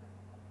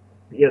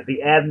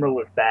the Admiral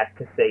is back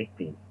to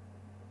safety.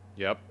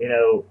 Yep.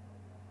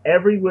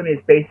 Everyone is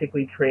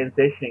basically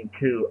transitioning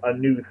to a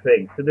new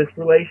thing. So this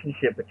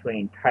relationship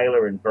between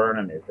Tyler and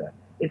Burnham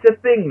it's a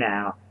thing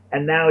now,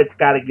 and now it's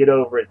got to get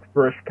over its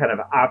first kind of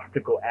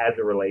obstacle as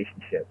a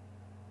relationship,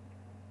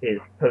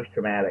 is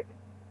post-traumatic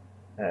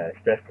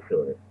stress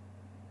disorder.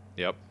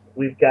 Yep.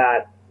 We've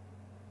got,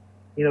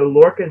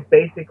 Lorca's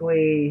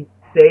basically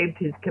saved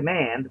his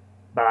command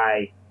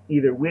by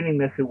either winning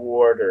this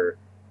award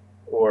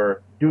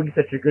or doing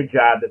such a good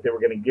job that they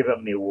were going to give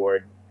him the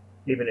award,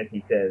 even if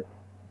he says,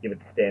 give it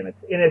to Stamets.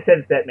 In a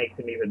sense, that makes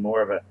him even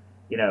more of a,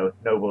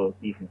 noble,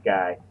 decent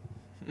guy.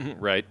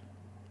 Right.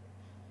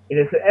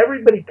 So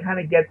everybody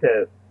kind of gets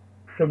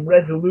some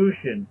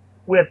resolution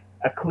with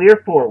a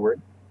clear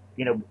forward.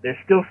 There's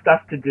still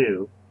stuff to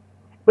do,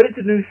 but it's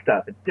new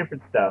stuff. It's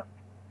different stuff.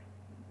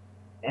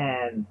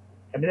 And,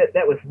 I mean,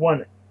 that was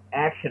one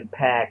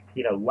action-packed,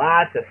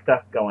 lots of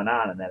stuff going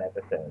on in that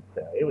episode.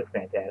 So it was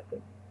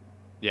fantastic.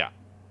 Yeah.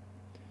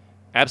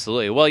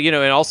 Absolutely. Well,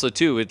 and also,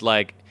 too, it's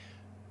like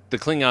the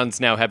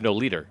Klingons now have no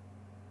leader.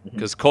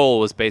 Because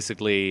Cole was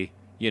basically,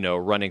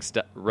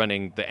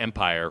 running the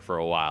Empire for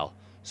a while.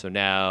 So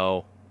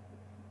now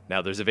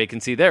there's a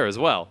vacancy there as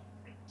well.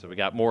 So we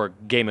got more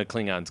Game of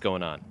Klingons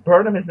going on.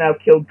 Burnham has now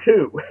killed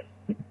 2.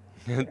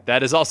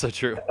 That is also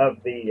true.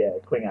 Of the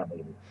Klingon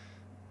leaders.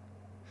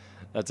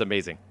 That's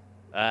amazing.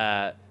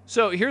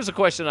 So here's a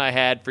question I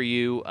had for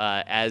you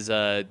as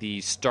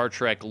the Star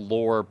Trek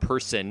lore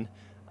person.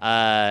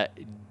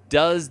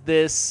 Does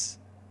this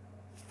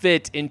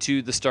fit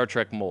into the Star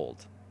Trek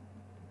mold?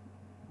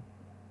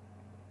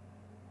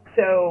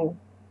 So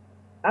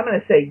I'm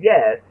going to say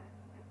yes.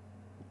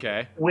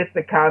 Okay. With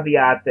the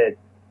caveat that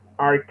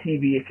our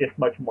TV is just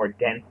much more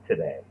dense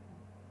today.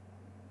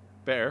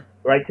 Fair.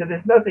 Right? So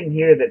there's nothing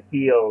here that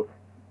feels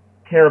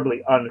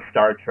terribly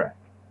un-Star Trek.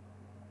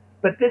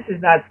 But this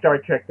is not Star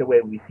Trek the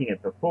way we've seen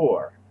it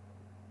before.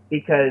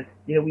 Because,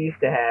 we used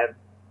to have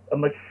a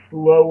much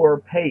slower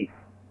pace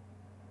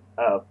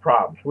of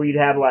problems. Where you'd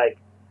have I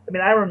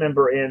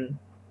remember in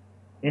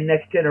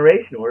Next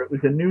Generation where it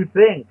was a new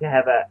thing to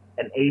have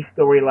an A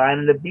storyline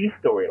and a B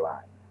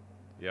storyline.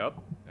 Yep,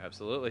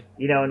 absolutely.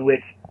 In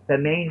which the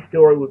main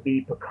story would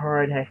be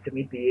Picard has to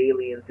meet the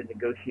aliens and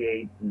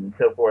negotiate and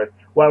so forth.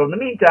 While in the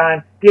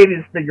meantime, David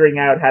is figuring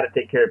out how to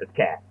take care of his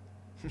cat.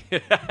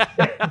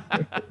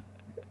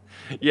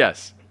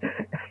 Yes.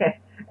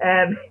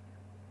 And,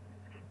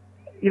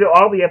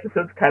 all the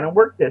episodes kind of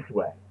work this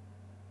way.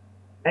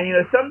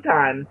 And,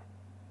 sometimes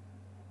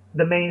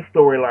the main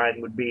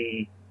storyline would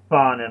be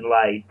fun and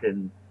light,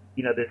 and,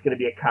 there's going to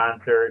be a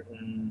concert,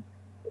 and,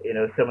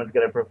 someone's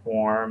going to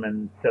perform,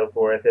 and so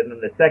forth. And then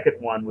the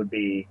second one would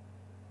be,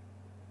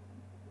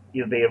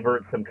 they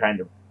avert some kind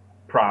of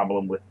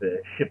problem with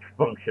the ship's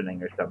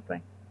functioning or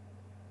something.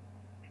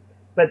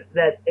 But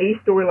that A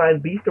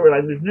storyline, B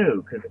storyline was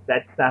new, because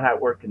that's not how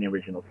it worked in the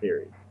original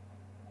series.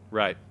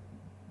 Right.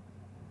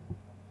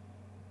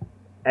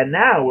 And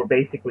now we're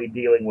basically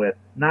dealing with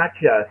not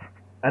just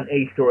an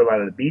A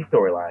storyline and a B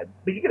storyline,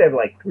 but you could have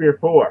like 3 or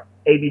 4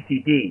 A, B, C,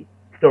 D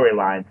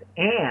storylines,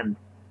 and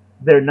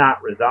they're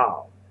not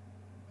resolved.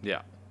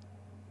 Yeah.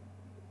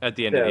 At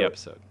the end of the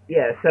episode.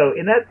 Yeah, so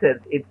in that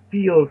sense, it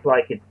feels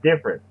like it's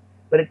different.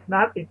 But it's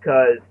not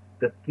because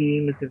the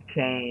themes have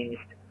changed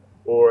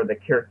or the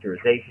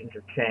characterizations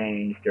have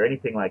changed or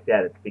anything like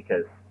that. It's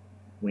because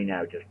we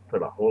now just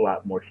put a whole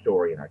lot more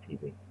story in our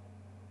TV.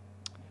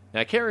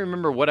 Now, I can't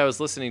remember what I was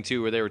listening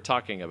to where they were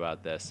talking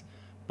about this,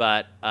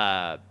 but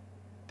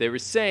they were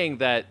saying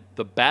that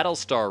the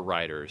Battlestar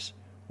writers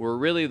were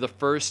really the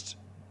first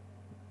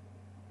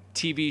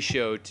TV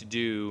show to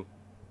do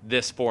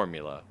this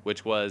formula,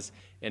 which was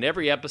in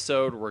every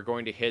episode we're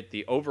going to hit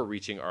the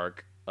overreaching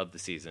arc of the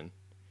season.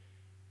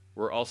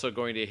 We're also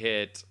going to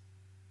hit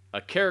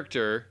a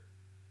character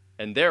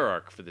and their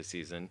arc for the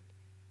season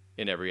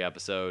in every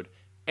episode,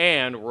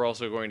 and we're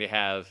also going to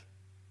have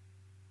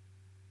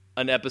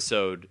an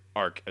episode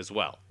arc as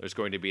well. There's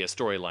going to be a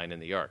storyline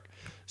in the arc.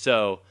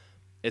 So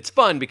it's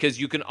fun because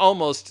you can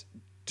almost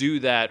do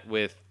that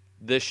with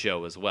this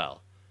show as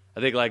well. I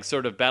think like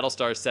sort of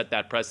Battlestar set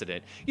that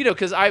precedent.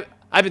 Because I've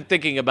been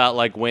thinking about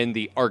like when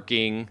the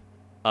arcing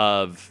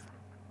of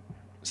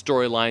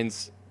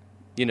storylines,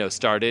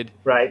 started.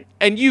 Right.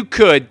 And you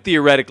could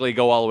theoretically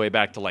go all the way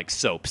back to like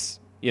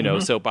soaps,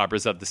 soap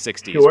operas of the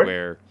 60s sure.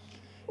 where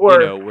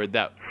where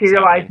that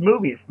serialized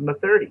movies from the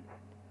 30s.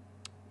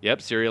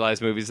 Yep,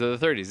 serialized movies of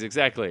the 30s,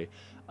 exactly.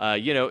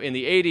 In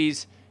the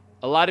 80s,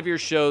 a lot of your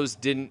shows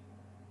didn't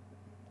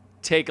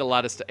take a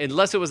lot of stuff,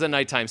 unless it was a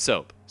nighttime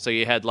soap. So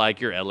you had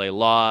like your LA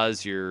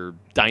Laws, your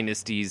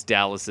Dynasties,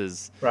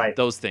 Dallases, right.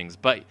 Those things.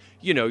 But,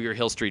 your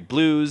Hill Street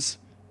Blues,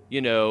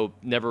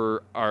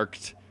 never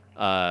arced.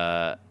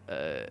 I'm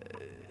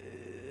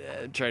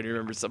trying to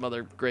remember some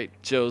other great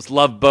shows.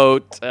 Love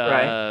Boat.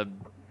 Right.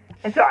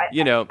 And so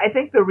I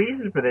think the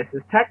reason for this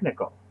is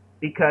technical.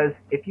 Because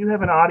if you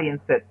have an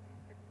audience that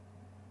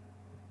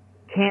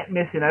can't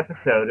miss an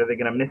episode or they're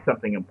going to miss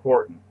something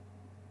important.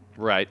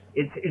 Right.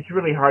 It's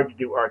really hard to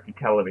do arty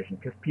television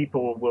because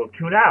people will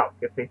tune out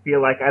if they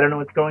feel like, I don't know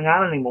what's going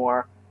on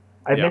anymore.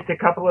 I've missed a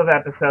couple of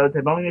episodes.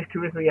 I've only missed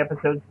 2 or 3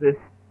 episodes this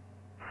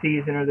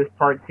season or this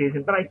part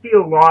season, but I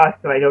feel lost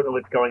and I don't know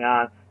what's going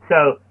on.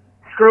 So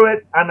screw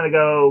it. I'm going to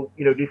go,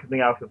 do something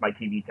else with my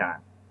TV time.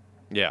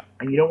 Yeah.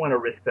 And you don't want to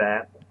risk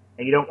that.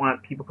 And you don't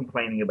want people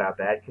complaining about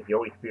that because you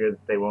always fear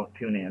that they won't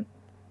tune in.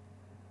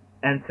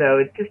 And so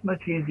it's just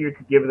much easier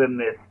to give them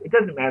this. It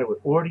doesn't matter what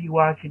order you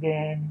watch it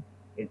in.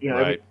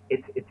 Right.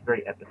 It's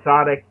very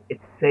episodic.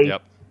 It's safe.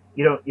 Yep.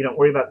 You don't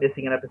worry about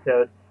missing an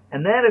episode.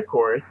 And then of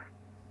course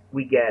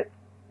we get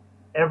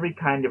every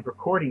kind of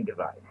recording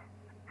device.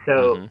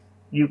 So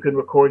you can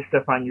record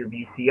stuff on your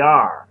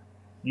VCR.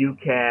 You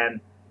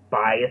can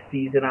buy a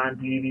season on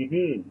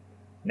DVD.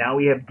 Now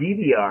we have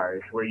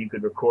DVRs where you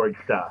could record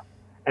stuff.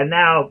 And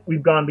now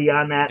we've gone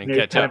beyond that, and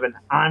there's kind of an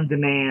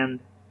on-demand,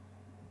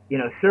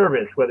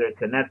 service, whether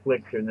it's a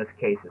Netflix or in this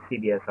case a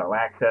CBS All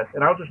Access,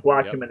 and I'll just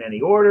watch them in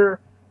any order,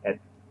 at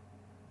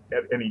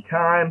any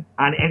time,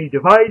 on any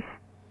device.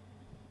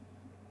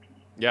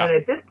 Yeah. And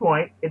at this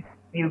point,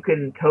 you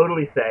can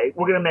totally say,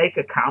 we're going to make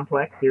a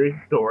complex series of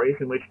stories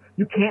in which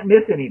you can't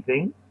miss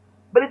anything,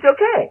 but it's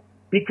okay,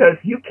 because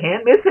you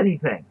can't miss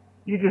anything.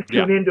 You just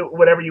tune into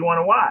whatever you want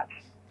to watch.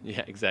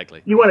 Yeah,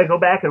 exactly. You want to go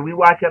back and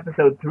rewatch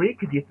episode 3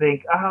 because you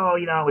think, I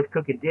was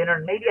cooking dinner,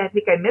 and maybe I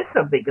think I missed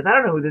something because I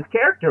don't know who this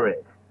character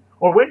is.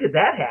 Or when did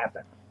that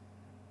happen?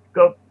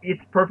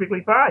 It's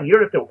perfectly fine. You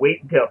don't have to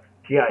wait until,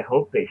 I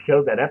hope they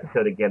showed that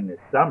episode again this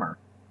summer.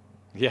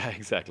 Yeah,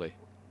 exactly.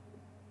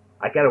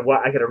 I gotta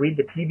read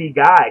the TV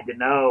guide to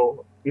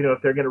know,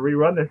 if they're going to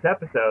rerun this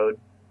episode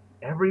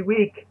every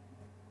week.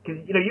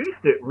 Because, you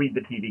used to read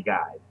the TV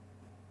guide,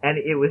 and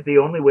it was the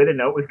only way to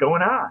know what was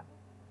going on.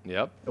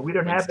 Yep. And we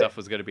don't when have stuff that.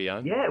 Was going to be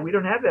on. Yeah, we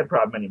don't have that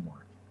problem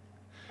anymore.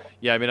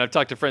 Yeah, I mean, I've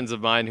talked to friends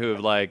of mine who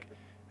have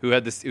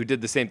who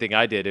did the same thing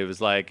I did. It was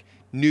like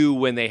knew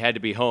when they had to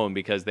be home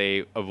because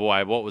of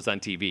what was on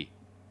TV.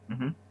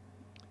 Mm-hmm.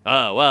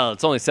 Oh, well,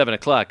 it's only 7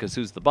 o'clock because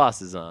Who's the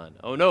Boss is on.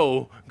 Oh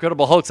no,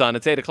 Incredible Hulk's on.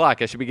 It's 8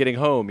 o'clock. I should be getting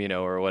home,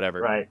 or whatever.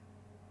 Right.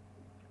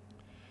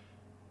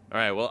 All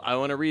right. Well, I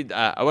want to read.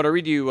 I want to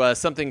read you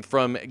something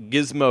from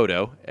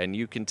Gizmodo, and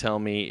you can tell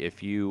me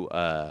if you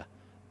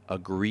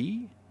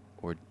agree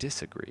or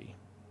disagree.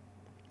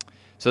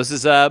 So this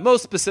is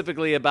most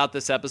specifically about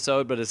this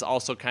episode, but it's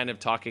also kind of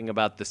talking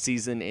about the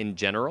season in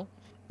general.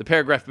 the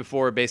paragraph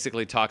before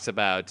basically talks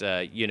about,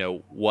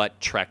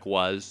 what Trek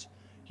was.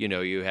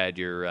 You had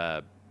your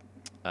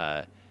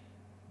an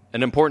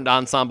important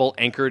ensemble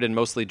anchored and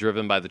mostly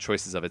driven by the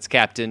choices of its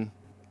captain.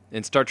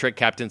 In Star Trek,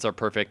 captains are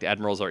perfect.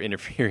 Admirals are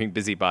interfering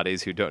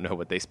busybodies who don't know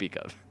what they speak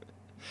of.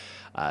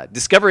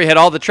 Discovery had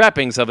all the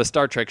trappings of a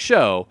Star Trek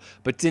show,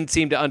 but didn't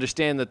seem to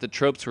understand that the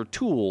tropes were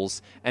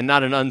tools and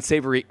not an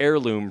unsavory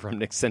heirloom from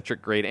an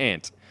eccentric great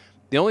aunt.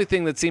 The only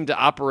thing that seemed to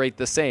operate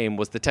the same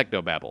was the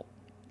technobabble.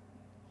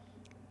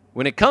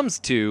 When it comes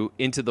to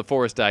Into the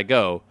Forest I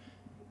Go,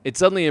 it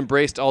suddenly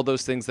embraced all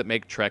those things that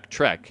make Trek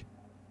Trek,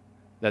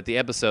 that the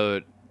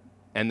episode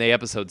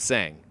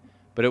sang.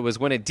 But it was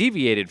when it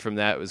deviated from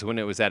that was when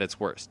it was at its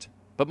worst.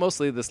 But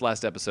mostly this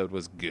last episode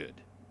was good.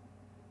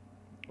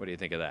 What do you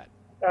think of that?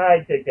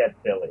 I think that's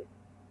silly.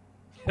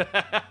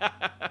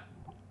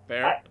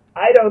 Fair?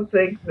 I don't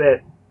think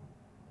that...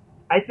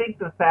 I think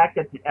the fact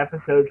that the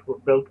episodes were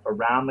built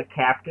around the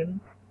captains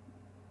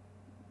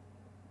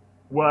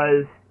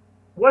was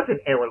an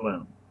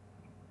heirloom.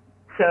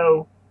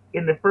 So,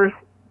 in the first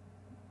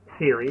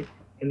series,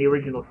 in the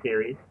original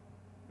series,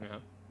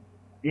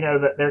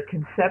 their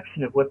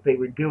conception of what they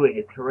were doing,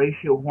 it's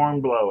Horatio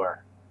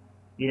Hornblower.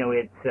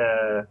 It's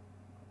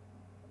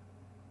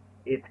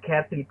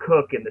Captain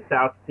Cook in the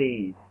South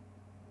Seas.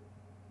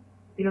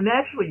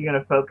 Naturally you're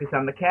going to focus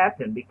on the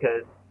captain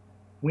because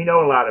we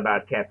know a lot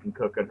about Captain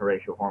Cook and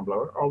Horatio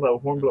Hornblower, although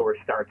Hornblower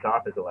starts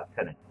off as a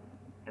lieutenant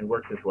and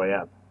works his way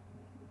up.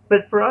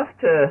 But for us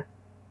to,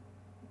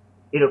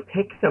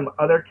 pick some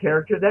other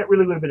character, that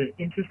really would have been an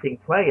interesting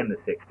play in the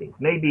 60s.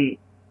 Maybe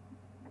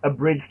a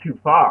bridge too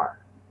far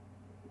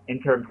in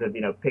terms of,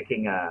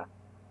 picking a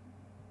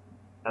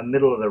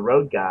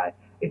middle-of-the-road guy.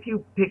 If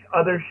you pick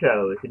other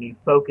shows and you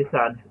focus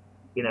on,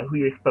 who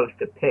you're supposed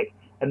to pick,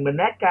 and when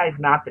that guy's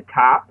not the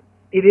top,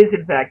 it is,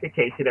 in fact, the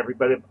case that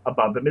everybody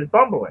above him is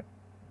bumbling.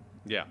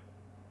 Yeah.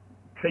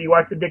 So you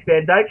watch the Dick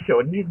Van Dyke Show,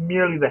 and he's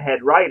merely the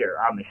head writer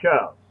on the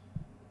show.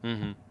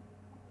 Mm-hmm.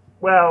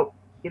 Well,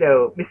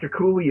 Mr.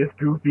 Cooley is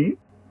goofy.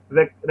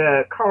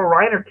 The Carl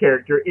Reiner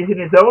character is, in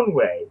his own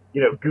way,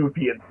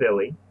 goofy and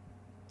silly.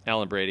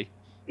 Alan Brady.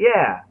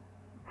 Yeah.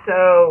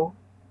 So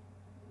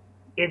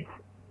it's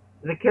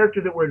the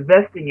character that we're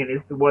investing in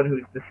is the one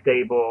who's the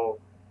stable.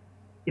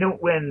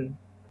 When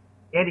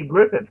Andy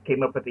Griffith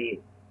came up with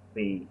the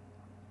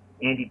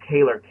Andy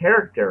Taylor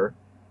character,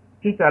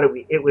 he thought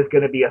it was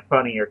going to be a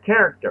funnier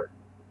character.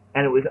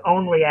 And it was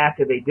only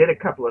after they did a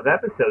couple of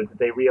episodes that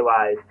they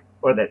realized,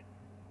 or that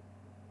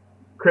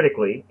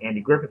critically,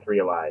 Andy Griffith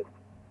realized,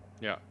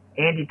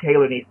 Andy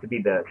Taylor needs to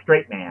be the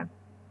straight man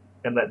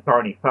and let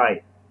Barney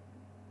Fife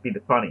be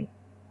the funny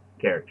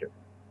character.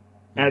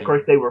 And of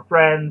course they were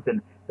friends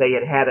and they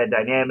had a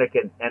dynamic,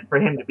 and for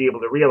him to be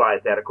able to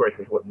realize that, of course,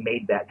 is what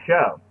made that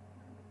show.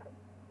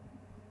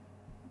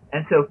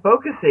 And so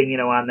focusing,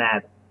 on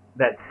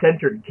that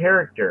centered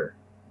character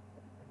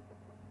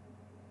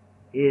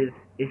is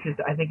just,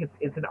 I think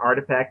it's an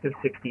artifact of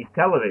 60s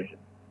television.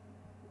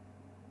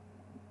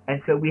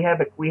 And so we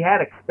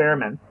had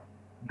experiments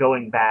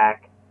going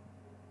back,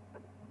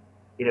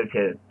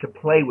 to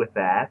play with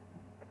that.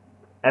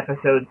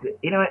 Episodes,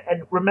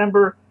 and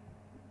remember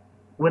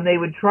when they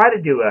would try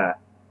to do a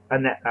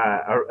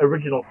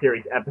original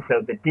series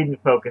episode that didn't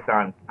focus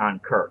on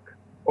Kirk,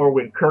 or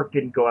when Kirk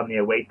didn't go on the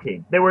away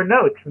team, there were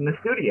notes from the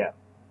studio.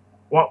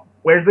 Well,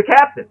 where's the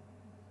captain?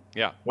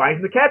 Yeah. Why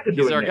isn't the captain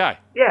doing this? He's our guy.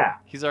 Yeah.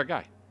 He's our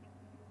guy.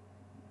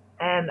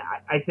 And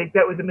I think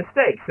that was a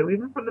mistake. So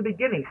even from the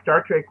beginning,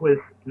 Star Trek was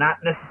not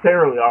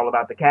necessarily all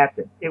about the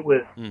captain. It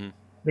was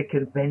the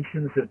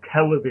conventions of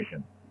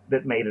television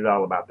that made it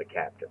all about the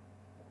captain.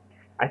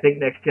 I think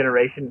Next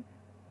Generation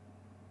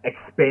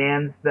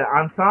expands the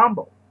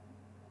ensemble.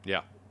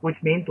 Yeah. Which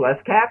means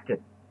less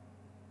captain.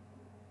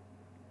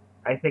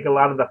 I think a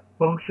lot of the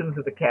functions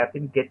of the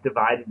captain get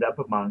divided up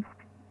amongst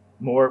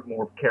more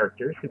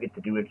characters who get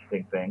to do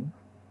interesting things.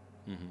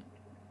 Mm-hmm.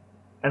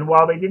 And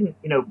while they didn't,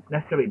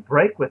 necessarily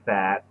break with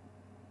that,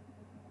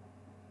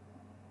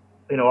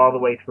 all the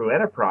way through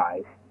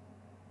Enterprise,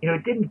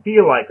 it didn't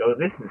feel like, oh,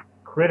 this is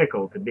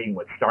critical to being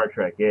what Star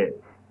Trek is.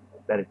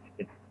 That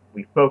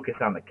we focus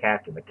on the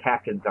captain. The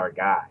captain's our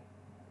guy.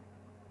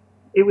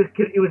 It was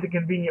a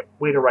convenient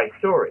way to write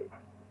stories.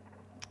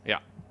 Yeah.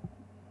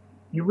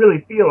 You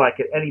really feel like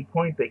at any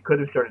point they could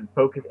have started to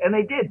focus, and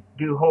they did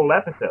do whole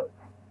episodes,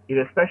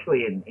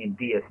 especially in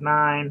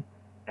DS9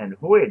 and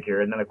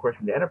Voyager, and then of course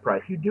in the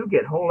Enterprise, you do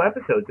get whole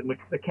episodes in which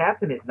the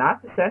captain is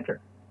not the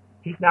center.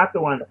 He's not the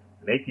one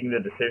making the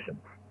decisions.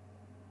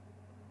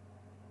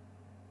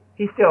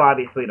 He's still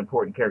obviously an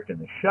important character in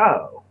the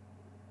show.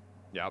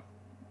 Yep.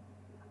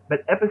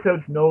 But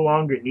episodes no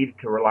longer needed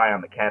to rely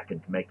on the captain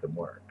to make them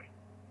work.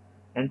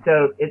 And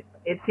so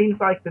it seems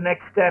like the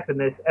next step in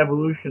this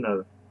evolution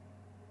of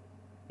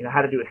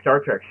how to do a Star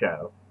Trek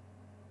show,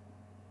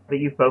 that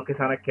you focus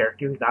on a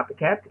character who's not the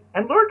captain.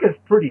 And Lorca's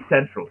pretty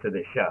central to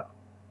this show.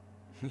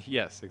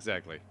 Yes,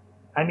 exactly.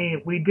 I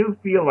mean, we do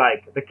feel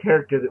like the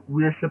character that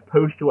we're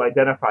supposed to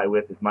identify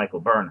with is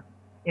Michael Burnham,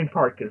 in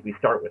part because we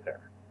start with her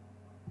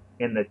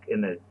in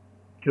the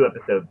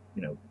 2-episode,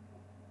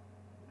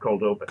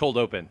 cold open. Cold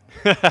open.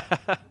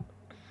 I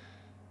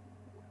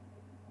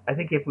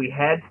think if we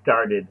had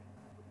started,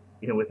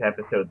 with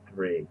episode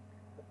 3,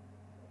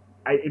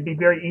 it'd be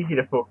very easy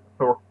to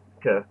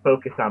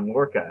focus on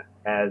Lorca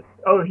as,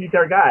 oh, he's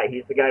our guy.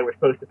 He's the guy we're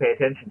supposed to pay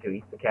attention to.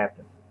 He's the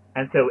captain.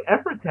 And so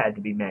efforts had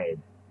to be made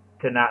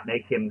to not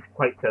make him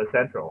quite so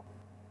central,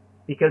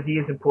 because he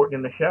is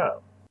important in the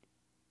show.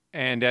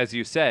 And as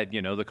you said,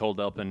 the cold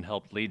open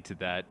helped lead to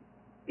that.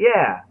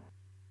 Yeah.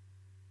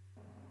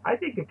 I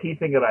think the key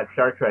thing about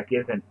Star Trek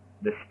isn't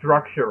the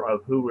structure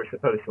of who we're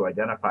supposed to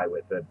identify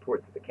with, the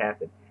importance of the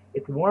captain.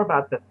 It's more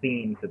about the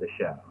themes of the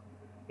show.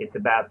 It's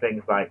about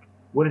things like,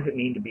 what does it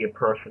mean to be a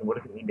person? What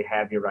does it mean to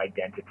have your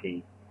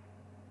identity?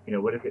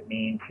 What does it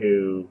mean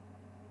to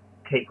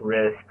take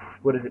risks?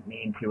 What does it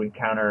mean to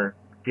encounter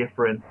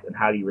difference, and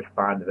how do you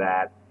respond to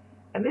that?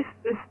 And this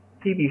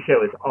TV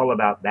show is all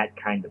about that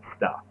kind of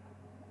stuff.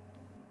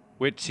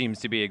 Which seems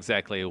to be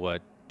exactly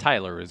what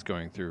Tyler is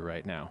going through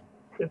right now.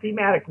 So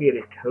thematically, it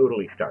is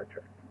totally Star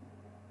Trek.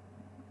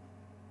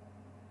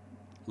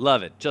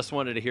 Love it. Just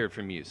wanted to hear it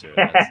from you, sir.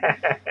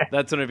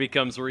 That's when it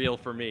becomes real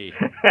for me.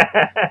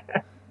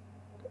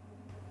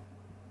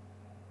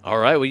 All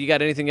right. Well, you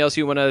got anything else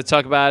you want to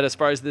talk about as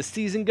far as this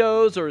season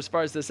goes, or as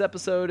far as this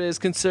episode is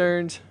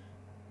concerned?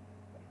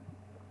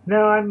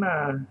 No,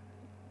 I'm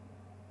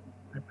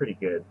pretty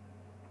good.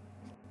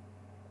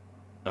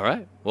 All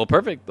right. Well,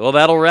 perfect. Well,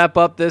 that'll wrap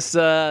up this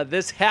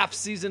half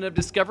season of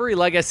Discovery.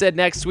 Like I said,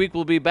 next week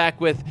we'll be back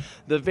with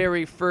the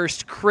very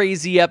first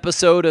crazy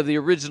episode of the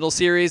original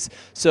series.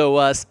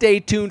 So stay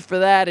tuned for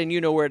that, and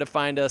you know where to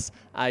find us.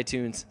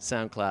 iTunes,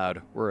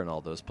 SoundCloud, we're in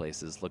all those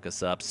places. Look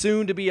us up.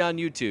 Soon to be on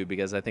YouTube,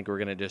 because I think we're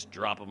going to just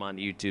drop them on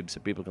YouTube so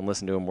people can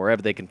listen to them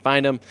wherever they can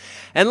find them.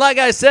 And like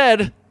I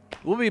said,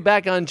 we'll be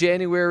back on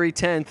January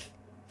 10th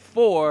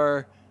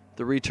for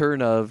the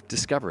return of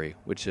Discovery,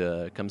 which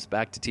comes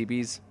back to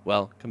TVs.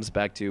 Well, comes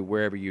back to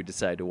wherever you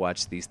decide to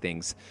watch these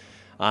things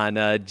on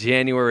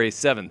January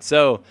 7th.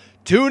 So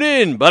tune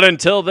in. But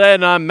until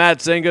then, I'm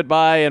Matt saying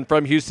goodbye, and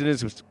from Houston,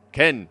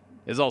 Ken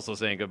is also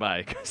saying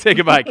goodbye. Say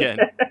goodbye, Ken.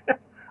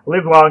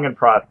 Live long and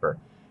prosper.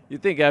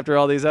 You'd think after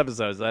all these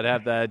episodes I'd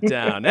have that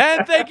down.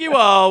 And thank you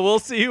all. We'll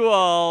see you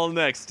all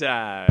next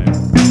time.